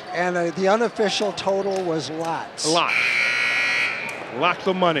cause. And the unofficial total was lots. Lots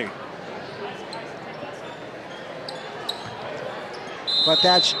of money. But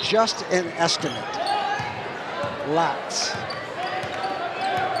that's just an estimate. Lots.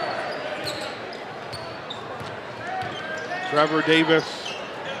 Trevor Davis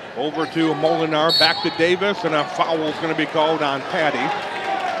over to Molinar, back to Davis, and a foul is going to be called on Patty.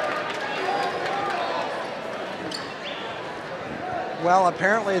 Well,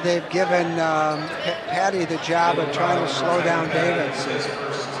 apparently they've given Patty the job of trying to slow down Davis.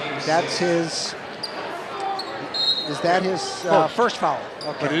 That's his. Is that his first foul?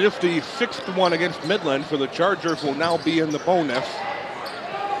 Okay. But it is the 6th one against Midland, so the Chargers will now be in the bonus.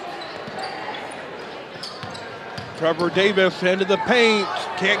 Trevor Davis into the paint,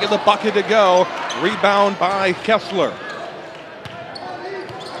 can't get the bucket to go. Rebound by Kessler.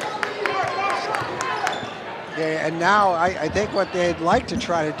 Yeah, and now I think what they'd like to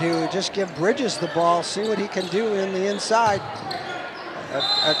try to do is just give Bridges the ball, see what he can do in the inside.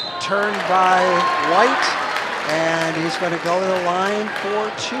 A turn by White. And he's going to go to the line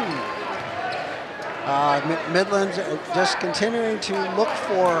for 2. Midland's just continuing to look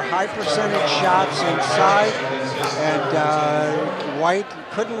for high percentage shots inside. And White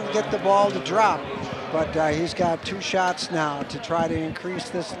couldn't get the ball to drop, but he's got 2 shots now to try to increase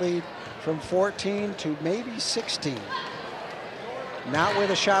this lead from 14 to maybe 16. Not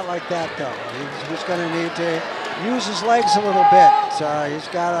with a shot like that, though. He's going to need to use his legs a little bit. He's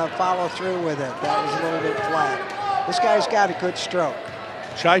got to follow through with it. That was a little bit flat. This guy's got a good stroke.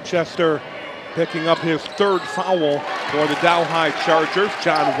 Chichester picking up his 3rd foul for the Dow High Chargers.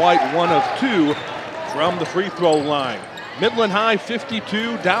 John White, 1 of 2 from the free throw line. Midland High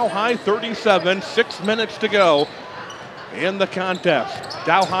 52, Dow High 37, 6 minutes to go in the contest.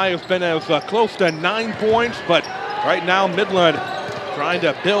 Dow High has been as close to 9 points, but right now Midland trying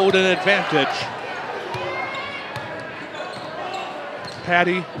to build an advantage.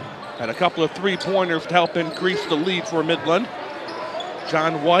 Patty had a couple of 3-pointers to help increase the lead for Midland.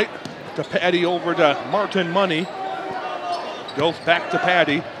 John White to Patty over to Martin Money. Goes back to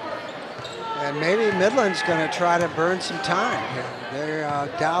Patty. And maybe Midland's going to try to burn some time here.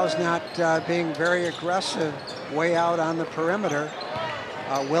 Dow's not being very aggressive way out on the perimeter.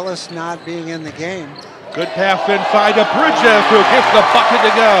 Willis not being in the game. Good pass inside to Bridges, who gets the bucket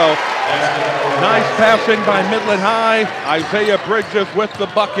to go. Nice passing by Midland High. Isaiah Bridges with the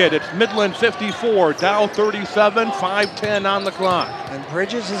bucket. It's Midland 54, Dow 37, 5:10 on the clock. And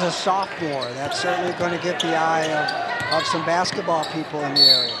Bridges is a sophomore. That's certainly going to get the eye of some basketball people in the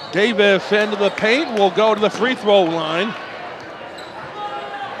area. Davis into the paint, will go to the free throw line.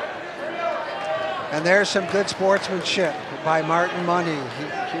 And there's some good sportsmanship by Martin Money.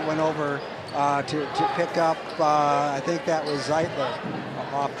 He went over to pick up, I think that was Zeitler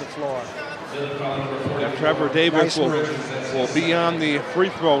off the floor. And Trevor Davis will be on the free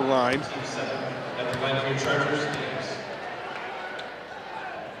throw line.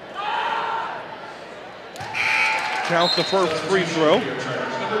 Counts the first free throw.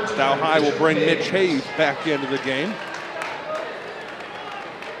 Dow High will bring Mitch Hayes back into the game.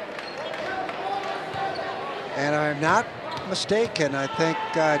 And I'm not mistaken, I think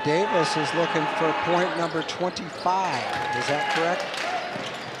Davis is looking for point number 25. Is that correct?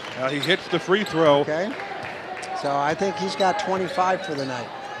 He hits the free throw. Okay. So I think he's got 25 for the night.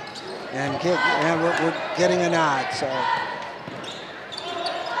 And we're getting a nod. So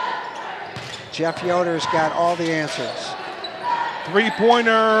Jeff Yoder's got all the answers.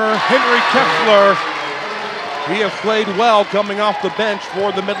 3-pointer, Henry Kessler. He has played well coming off the bench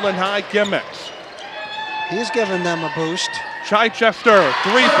for the Midland High Chemics. He's given them a boost. Chichester,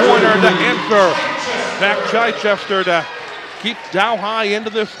 3-pointer to answer. Zach Chichester to keep Dow High into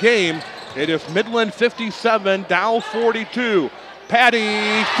this game. It is Midland 57, Dow 42.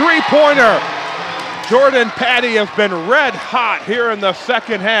 Patty, 3-pointer. Jordan Patty has been red hot here in the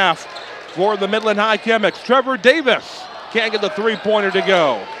second half. for the Midland High Chemics. Trevor Davis can't get the three-pointer to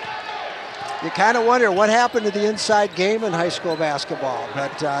go. You kind of wonder what happened to the inside game in high school basketball,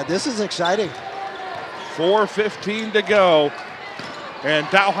 but this is exciting. 4:15 to go. And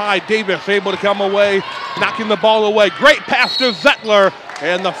Dow High Davis able to come away, knocking the ball away. Great pass to Zettler,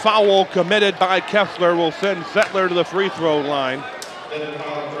 and the foul committed by Kessler will send Zettler to the free throw line.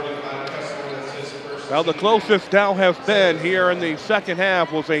 Now the closest Dow has been here in the second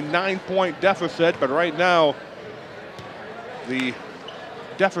half was a 9-point deficit, but right now the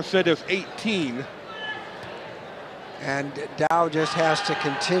deficit is 18. And Dow just has to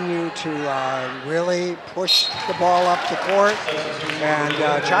continue to really push the ball up the court. And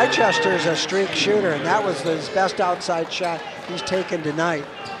Chichester is a streak shooter, and that was his best outside shot he's taken tonight.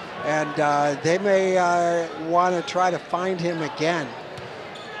 And they may want to try to find him again.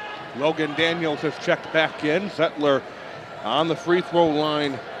 Logan Daniels has checked back in. Zettler on the free throw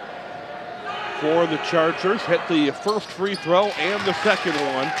line for the Chargers. Hit the first free throw and the second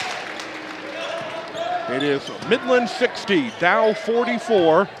one. It is Midland 60, Dow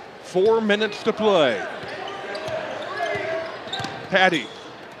 44, 4 minutes to play. Patty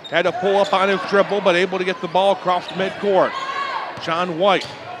had to pull up on his dribble, but able to get the ball across midcourt. John White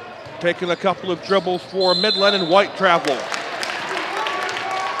taking a couple of dribbles for Midland, and White travels.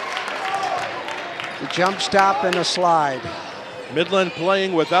 The jump stop and a slide. Midland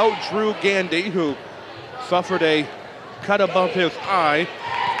playing without Drew Gandy, who suffered a cut above his eye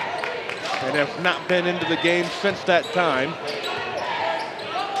and has not been into the game since that time.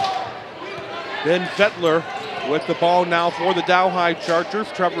 Ben Zettler with the ball now for the Dow High Chargers.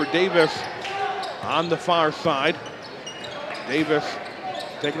 Trevor Davis on the far side. Davis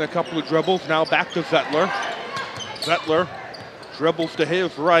taking a couple of dribbles, now back to Zettler. Zettler dribbles to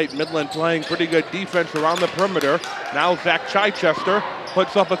his right. Midland playing pretty good defense around the perimeter. Now Zach Chichester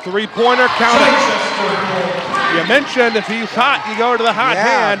puts up a three-pointer, counting. You mentioned if he's hot, you go to the hot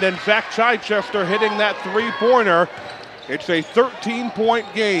hand, and Zach Chichester hitting that three-pointer. It's a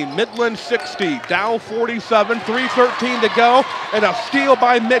 13-point game. Midland 60, Dow 47, 3:13 to go, and a steal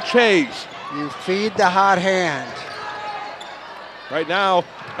by Mitch Hayes. You feed the hot hand. Right now,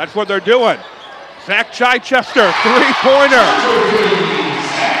 that's what they're doing. Zach Chichester, three-pointer.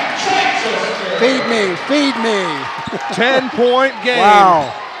 Feed me, feed me. 10-point game.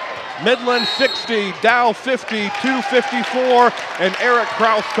 Wow. Midland 60, Dow 50, 2:54, and Eric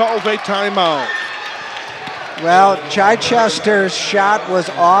Kraus calls a timeout. Well, Chichester's shot was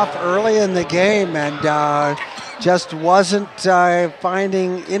off early in the game and just wasn't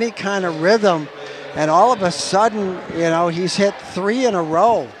finding any kind of rhythm. And all of a sudden, you know, he's hit 3 in a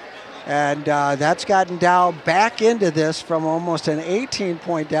row. And that's gotten Dow back into this from almost an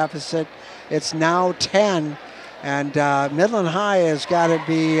 18-point deficit. It's now 10. And Midland High has got to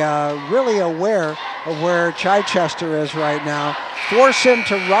be really aware of where Chichester is right now. Force him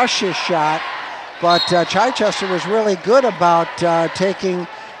to rush his shot, but Chichester was really good about taking,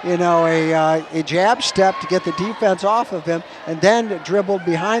 you know, a jab step to get the defense off of him, and then dribbled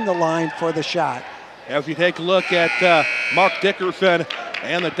behind the line for the shot. As you take a look at Mark Dickerson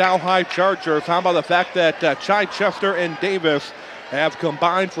and the Dow High Chargers, how about the fact that Chichester and Davis have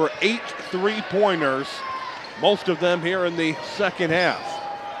combined for 8 three-pointers, most of them here in the second half.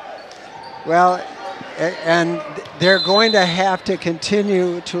 Well, and they're going to have to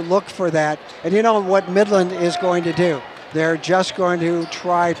continue to look for that. And you know what Midland is going to do? They're just going to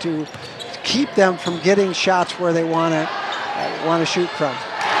try to keep them from getting shots where they want to shoot from.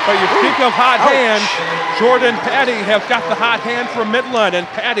 But you speak of hot hand, Jordan Patty has got the hot hand from Midland, and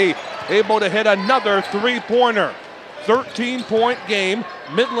Patty able to hit another three-pointer. 13-point game,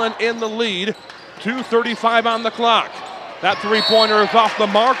 Midland in the lead, 2:35 on the clock. That three-pointer is off the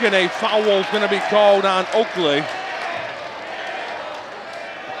mark, and a foul is going to be called on Oakley.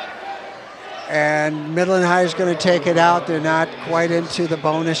 And Midland High is going to take it out. They're not quite into the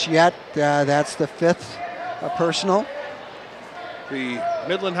bonus yet. That's the 5th personal. The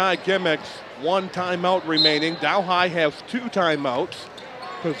Midland High Chemics, 1 timeout remaining. Dow High has 2 timeouts.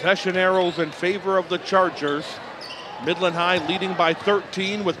 Possession arrows in favor of the Chargers. Midland High leading by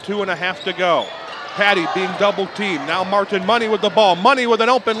 13 with 2.5 to go. Patty being double teamed. Now Martin Money with the ball. Money with an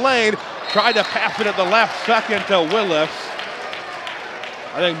open lane. Tried to pass it at the last second to Willis.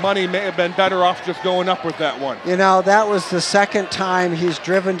 I think Money may have been better off just going up with that one. You know, that was the second time he's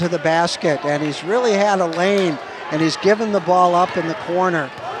driven to the basket, and he's really had a lane, and he's given the ball up in the corner,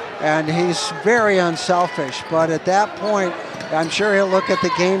 and he's very unselfish. But at that point, I'm sure he'll look at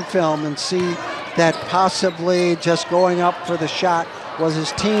the game film and see that possibly just going up for the shot was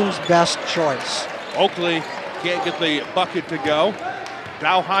his team's best choice. Oakley can't get the bucket to go.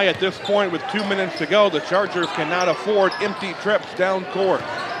 Dow High at this point with 2 minutes to go. The Chargers cannot afford empty trips down court.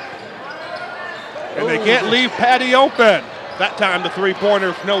 And they can't leave Patty open. That time the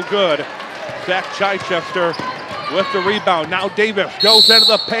three-pointer's no good. Zach Chichester with the rebound. Now Davis goes into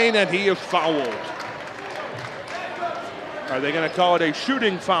the paint and he is fouled. Are they going to call it a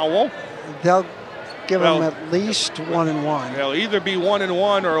shooting foul? They'll give him at least 1 and 1. They'll either be 1 and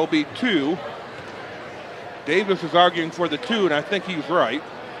 1 or it'll be 2. Davis is arguing for the 2, and I think he's right.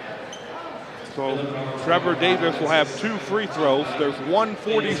 So Trevor Davis will have 2 free throws. There's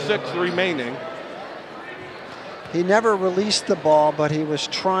 1:46 remaining. He never released the ball, but he was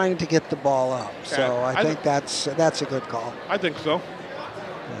trying to get the ball up. So I think that's a good call. I think so.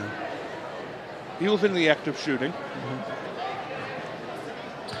 Yeah. He was in the act of shooting.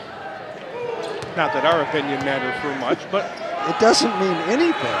 Not that our opinion matters for much, but it doesn't mean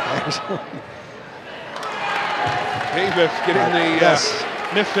anything, actually. Davis getting the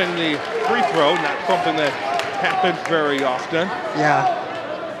missing the free throw, not something that happens very often. Yeah.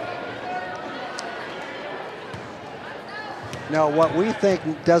 No, what we think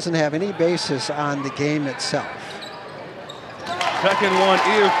doesn't have any basis on the game itself. Second one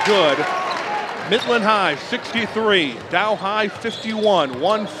is good. Midland High 63, Dow High 51,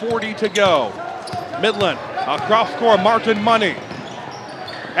 1:40 to go. Midland across court, Martin Money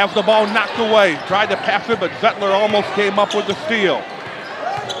has the ball knocked away. Tried to pass it, but Zettler almost came up with the steal.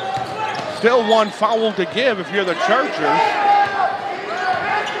 Still 1 foul to give if you're the Chargers.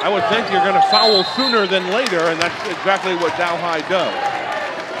 I would think you're going to foul sooner than later, and that's exactly what Dow High does.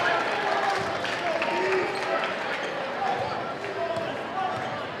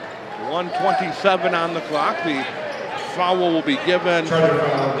 .127 on the clock. The foul will be given to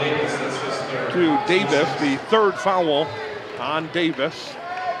Davis, the 3rd foul on Davis.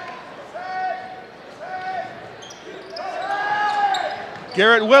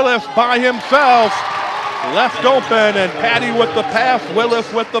 Garrett Willis by himself, left open, and Patty with the pass,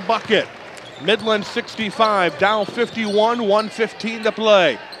 Willis with the bucket. Midland 65, Dow 51, 1:15 to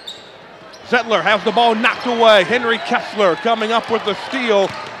play. Zettler has the ball knocked away. Henry Kessler coming up with the steal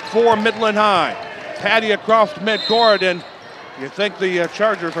for Midland High. Patty across midcourt, and you think the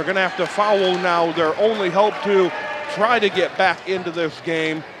Chargers are going to have to foul now. Their only hope to try to get back into this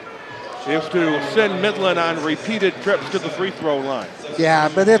game is to send Midland on repeated trips to the free throw line. Yeah,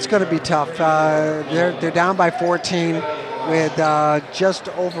 but it's going to be tough. They're down by 14 with just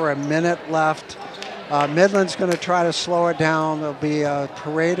over a minute left. Midland's going to try to slow it down. There'll be a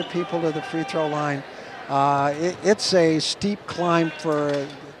parade of people to the free throw line. It's a steep climb for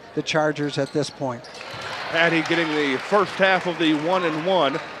the Chargers at this point. Patty getting the first half of the 1 and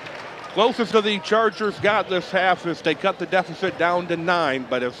 1. Closest to the Chargers got this half is they cut the deficit down to 9,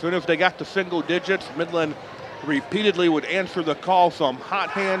 but as soon as they got to single digits, Midland repeatedly would answer the call. Some hot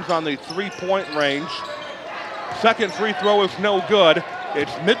hands on the 3-point range. Second free throw is no good.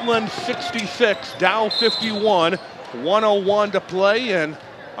 It's Midland 66, Dow 51, 1:01 to play, and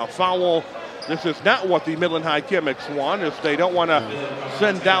a foul. This is not what the Midland High Chemics want, if they don't want to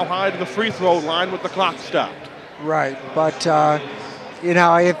send Dow High to the free throw line with the clock stopped. Right, but you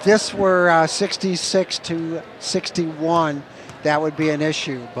know, if this were 66 to 61, that would be an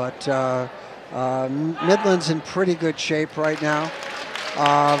issue. But Midland's in pretty good shape right now.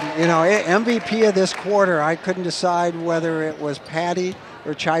 You know, MVP of this quarter, I couldn't decide whether it was Patty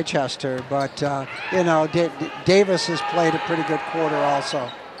or Chichester, but you know, Davis has played a pretty good quarter also.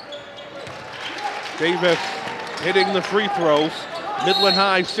 Davis hitting the free throws. Midland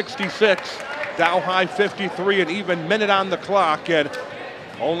High 66, Dow High 53, an even minute on the clock, and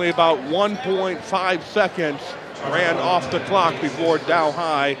only about 1.5 seconds ran off the clock before Dow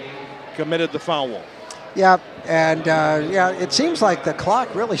High committed the foul. Yep, and yeah, it seems like the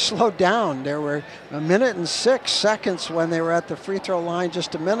clock really slowed down. There were 1 minute and 6 seconds when they were at the free throw line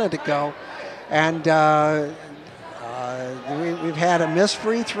just a minute ago, and we've had a missed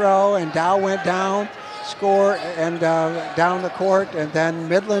free throw, and Dow went down, score, and down the court, and then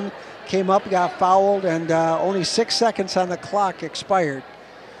Midland came up, got fouled, and only 6 seconds on the clock expired.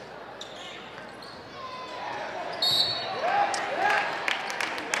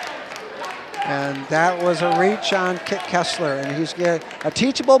 And that was a reach on Kessler, and he's getting a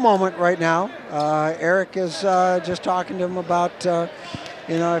teachable moment right now. Eric is just talking to him about,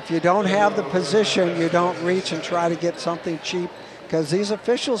 you know, if you don't have the position, you don't reach and try to get something cheap, because these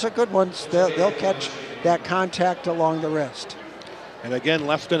officials are good ones. They'll catch that contact along the wrist. And again,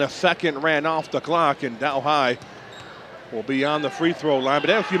 less than a second ran off the clock, and Dow High will be on the free throw line. But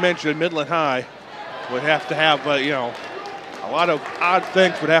as you mentioned, Midland High would have to have, you know, A lot of odd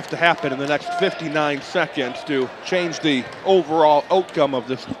things would have to happen in the next 59 seconds to change the overall outcome of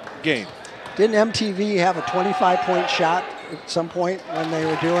this game. Didn't MTV have a 25-point shot at some point when they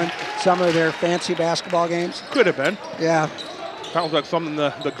were doing some of their fancy basketball games? Could have been. Yeah. Sounds like something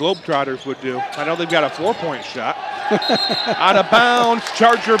the Globetrotters would do. I know they've got a 4-point shot. Out of bounds,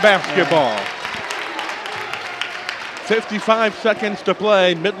 Charger basketball. 55 seconds to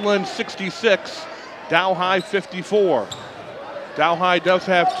play. Midland 66, Dow High 54. Dow High does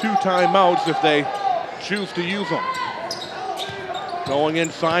have 2 timeouts if they choose to use them. Going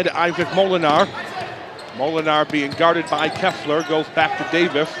inside, Isaac Molinar. Molinar being guarded by Kessler, goes back to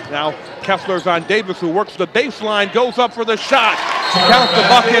Davis. Now Kessler's on Davis, who works the baseline, goes up for the shot. Counts the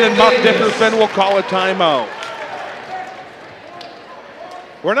bucket, and Mark Dickerson will call a timeout.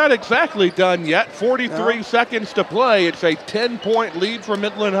 We're not exactly done yet. 43 seconds to play. It's a 10-point lead for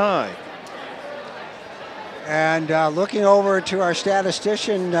Midland High. And looking over to our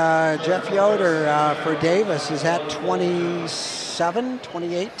statistician, Jeff Yoder, for Davis, is that 27,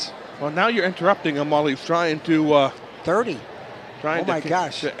 28? Well, now you're interrupting him while he's trying to 30. Trying oh my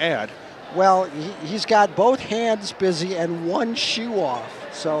gosh. To add. Well, he's got both hands busy and one shoe off.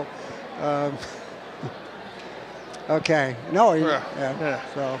 So, okay. No, yeah.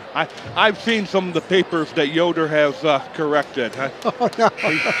 So I've seen some of the papers that Yoder has corrected. Oh, no.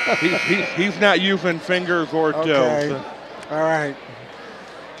 He's not using fingers or toes. Okay. All right.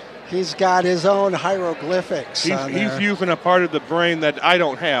 He's got his own hieroglyphics. He's using a part of the brain that I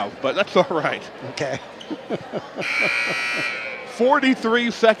don't have, but that's all right. Okay.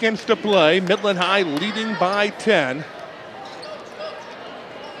 43 seconds to play. Midland High leading by 10.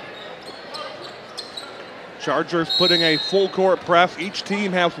 Chargers putting a full court press. Each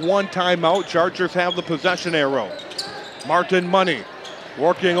team has 1 timeout. Chargers have the possession arrow. Martin Money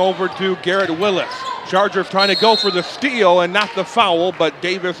working over to Garrett Willis. Chargers trying to go for the steal and not the foul, but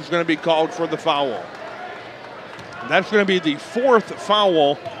Davis is going to be called for the foul. And that's going to be the 4th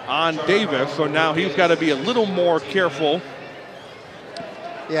foul on Davis, so now he's got to be a little more careful.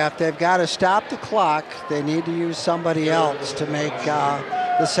 Yeah, if they've got to stop the clock, they need to use somebody else to make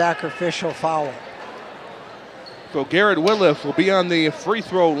the sacrificial foul. So Garrett Willis will be on the free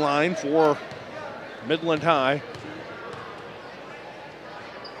throw line for Midland High.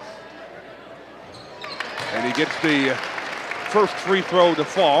 And he gets the first free throw to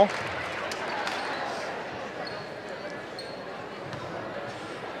fall.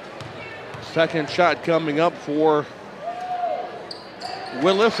 Second shot coming up for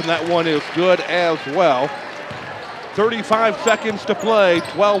Willis, and that one is good as well. 35 seconds to play,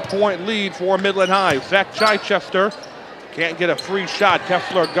 12-point lead for Midland High. Zach Chichester can't get a free shot.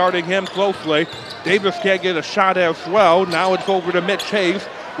 Kessler guarding him closely. Davis can't get a shot as well. Now it's over to Mitch Hayes,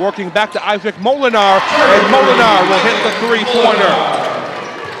 working back to Isaac Molinar, and Molinar will hit the 3-pointer.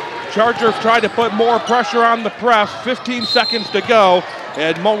 Chargers try to put more pressure on the press. 15 seconds to go,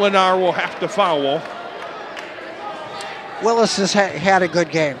 and Molinar will have to foul. Willis has had a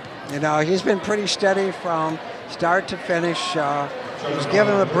good game. You know, he's been pretty steady from start to finish. He was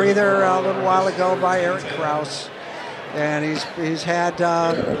given a breather a little while ago by Eric Krause, and he's had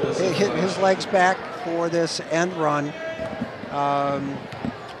his legs back for this end run.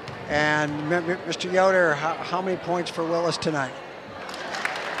 And Mr. Yoder, how many points for Willis tonight?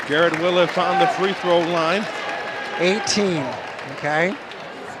 Garrett Willis on the free throw line. 18, okay.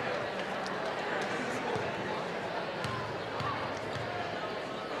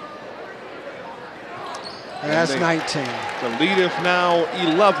 And that's 19. The lead is now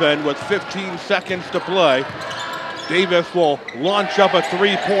 11 with 15 seconds to play. Davis will launch up a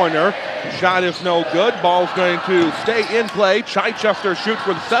 3-pointer. Shot is no good. Ball's going to stay in play. Chichester shoots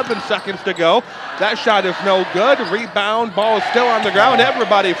with 7 seconds to go. That shot is no good. Rebound. Ball is still on the ground.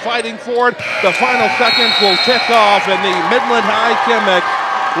 Everybody fighting for it. The final seconds will tick off, and the Midland High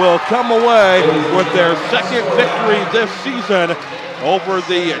Chemics will come away with their 2nd victory this season over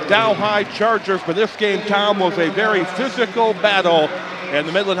the Dow High Chargers. But this game, Tom, was a very physical battle, and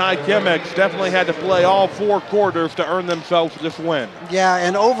the Midland High Chemics definitely had to play all 4 quarters to earn themselves this win. Yeah,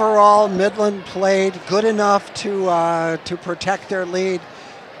 and overall, Midland played good enough to protect their lead.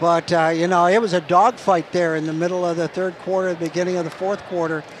 But, you know, it was a dogfight there in the middle of the 3rd quarter, the beginning of the 4th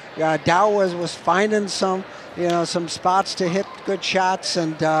quarter. Dow was finding some spots to hit good shots,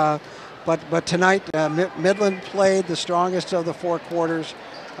 and but tonight Midland played the strongest of the 4 quarters,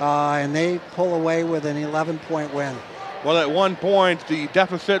 and they pull away with an 11-point win. Well, at one point, the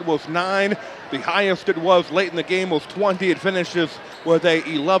deficit was 9. The highest it was late in the game was 20. It finishes with a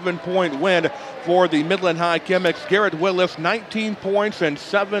 11-point win for the Midland High Chemics. Garrett Willis, 19 points and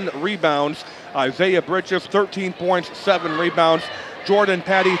 7 rebounds. Isaiah Bridges, 13 points, 7 rebounds. Jordan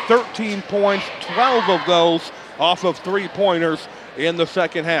Patty, 13 points, 12 of those off of three-pointers in the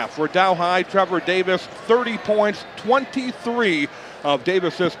second half. For Dow High, Trevor Davis, 30 points, 23 of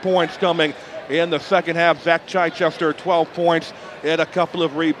Davis's points coming in the second half. Zach Chichester, 12 points and a couple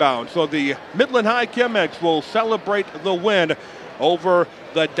of rebounds. So the Midland High Chemics will celebrate the win over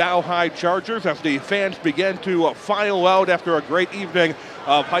the Dow High Chargers as the fans begin to file out after a great evening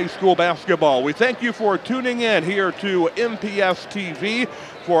of high school basketball. We thank you for tuning in here to MPS-TV.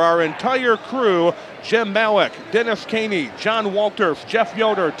 For our entire crew, Jim Malik, Dennis Caney, John Walters, Jeff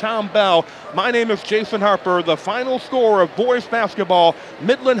Yoder, Tom Bell, my name is Jason Harper. The final score of boys basketball,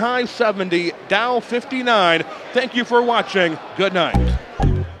 Midland High 70, Dow 59. Thank you for watching. Good night.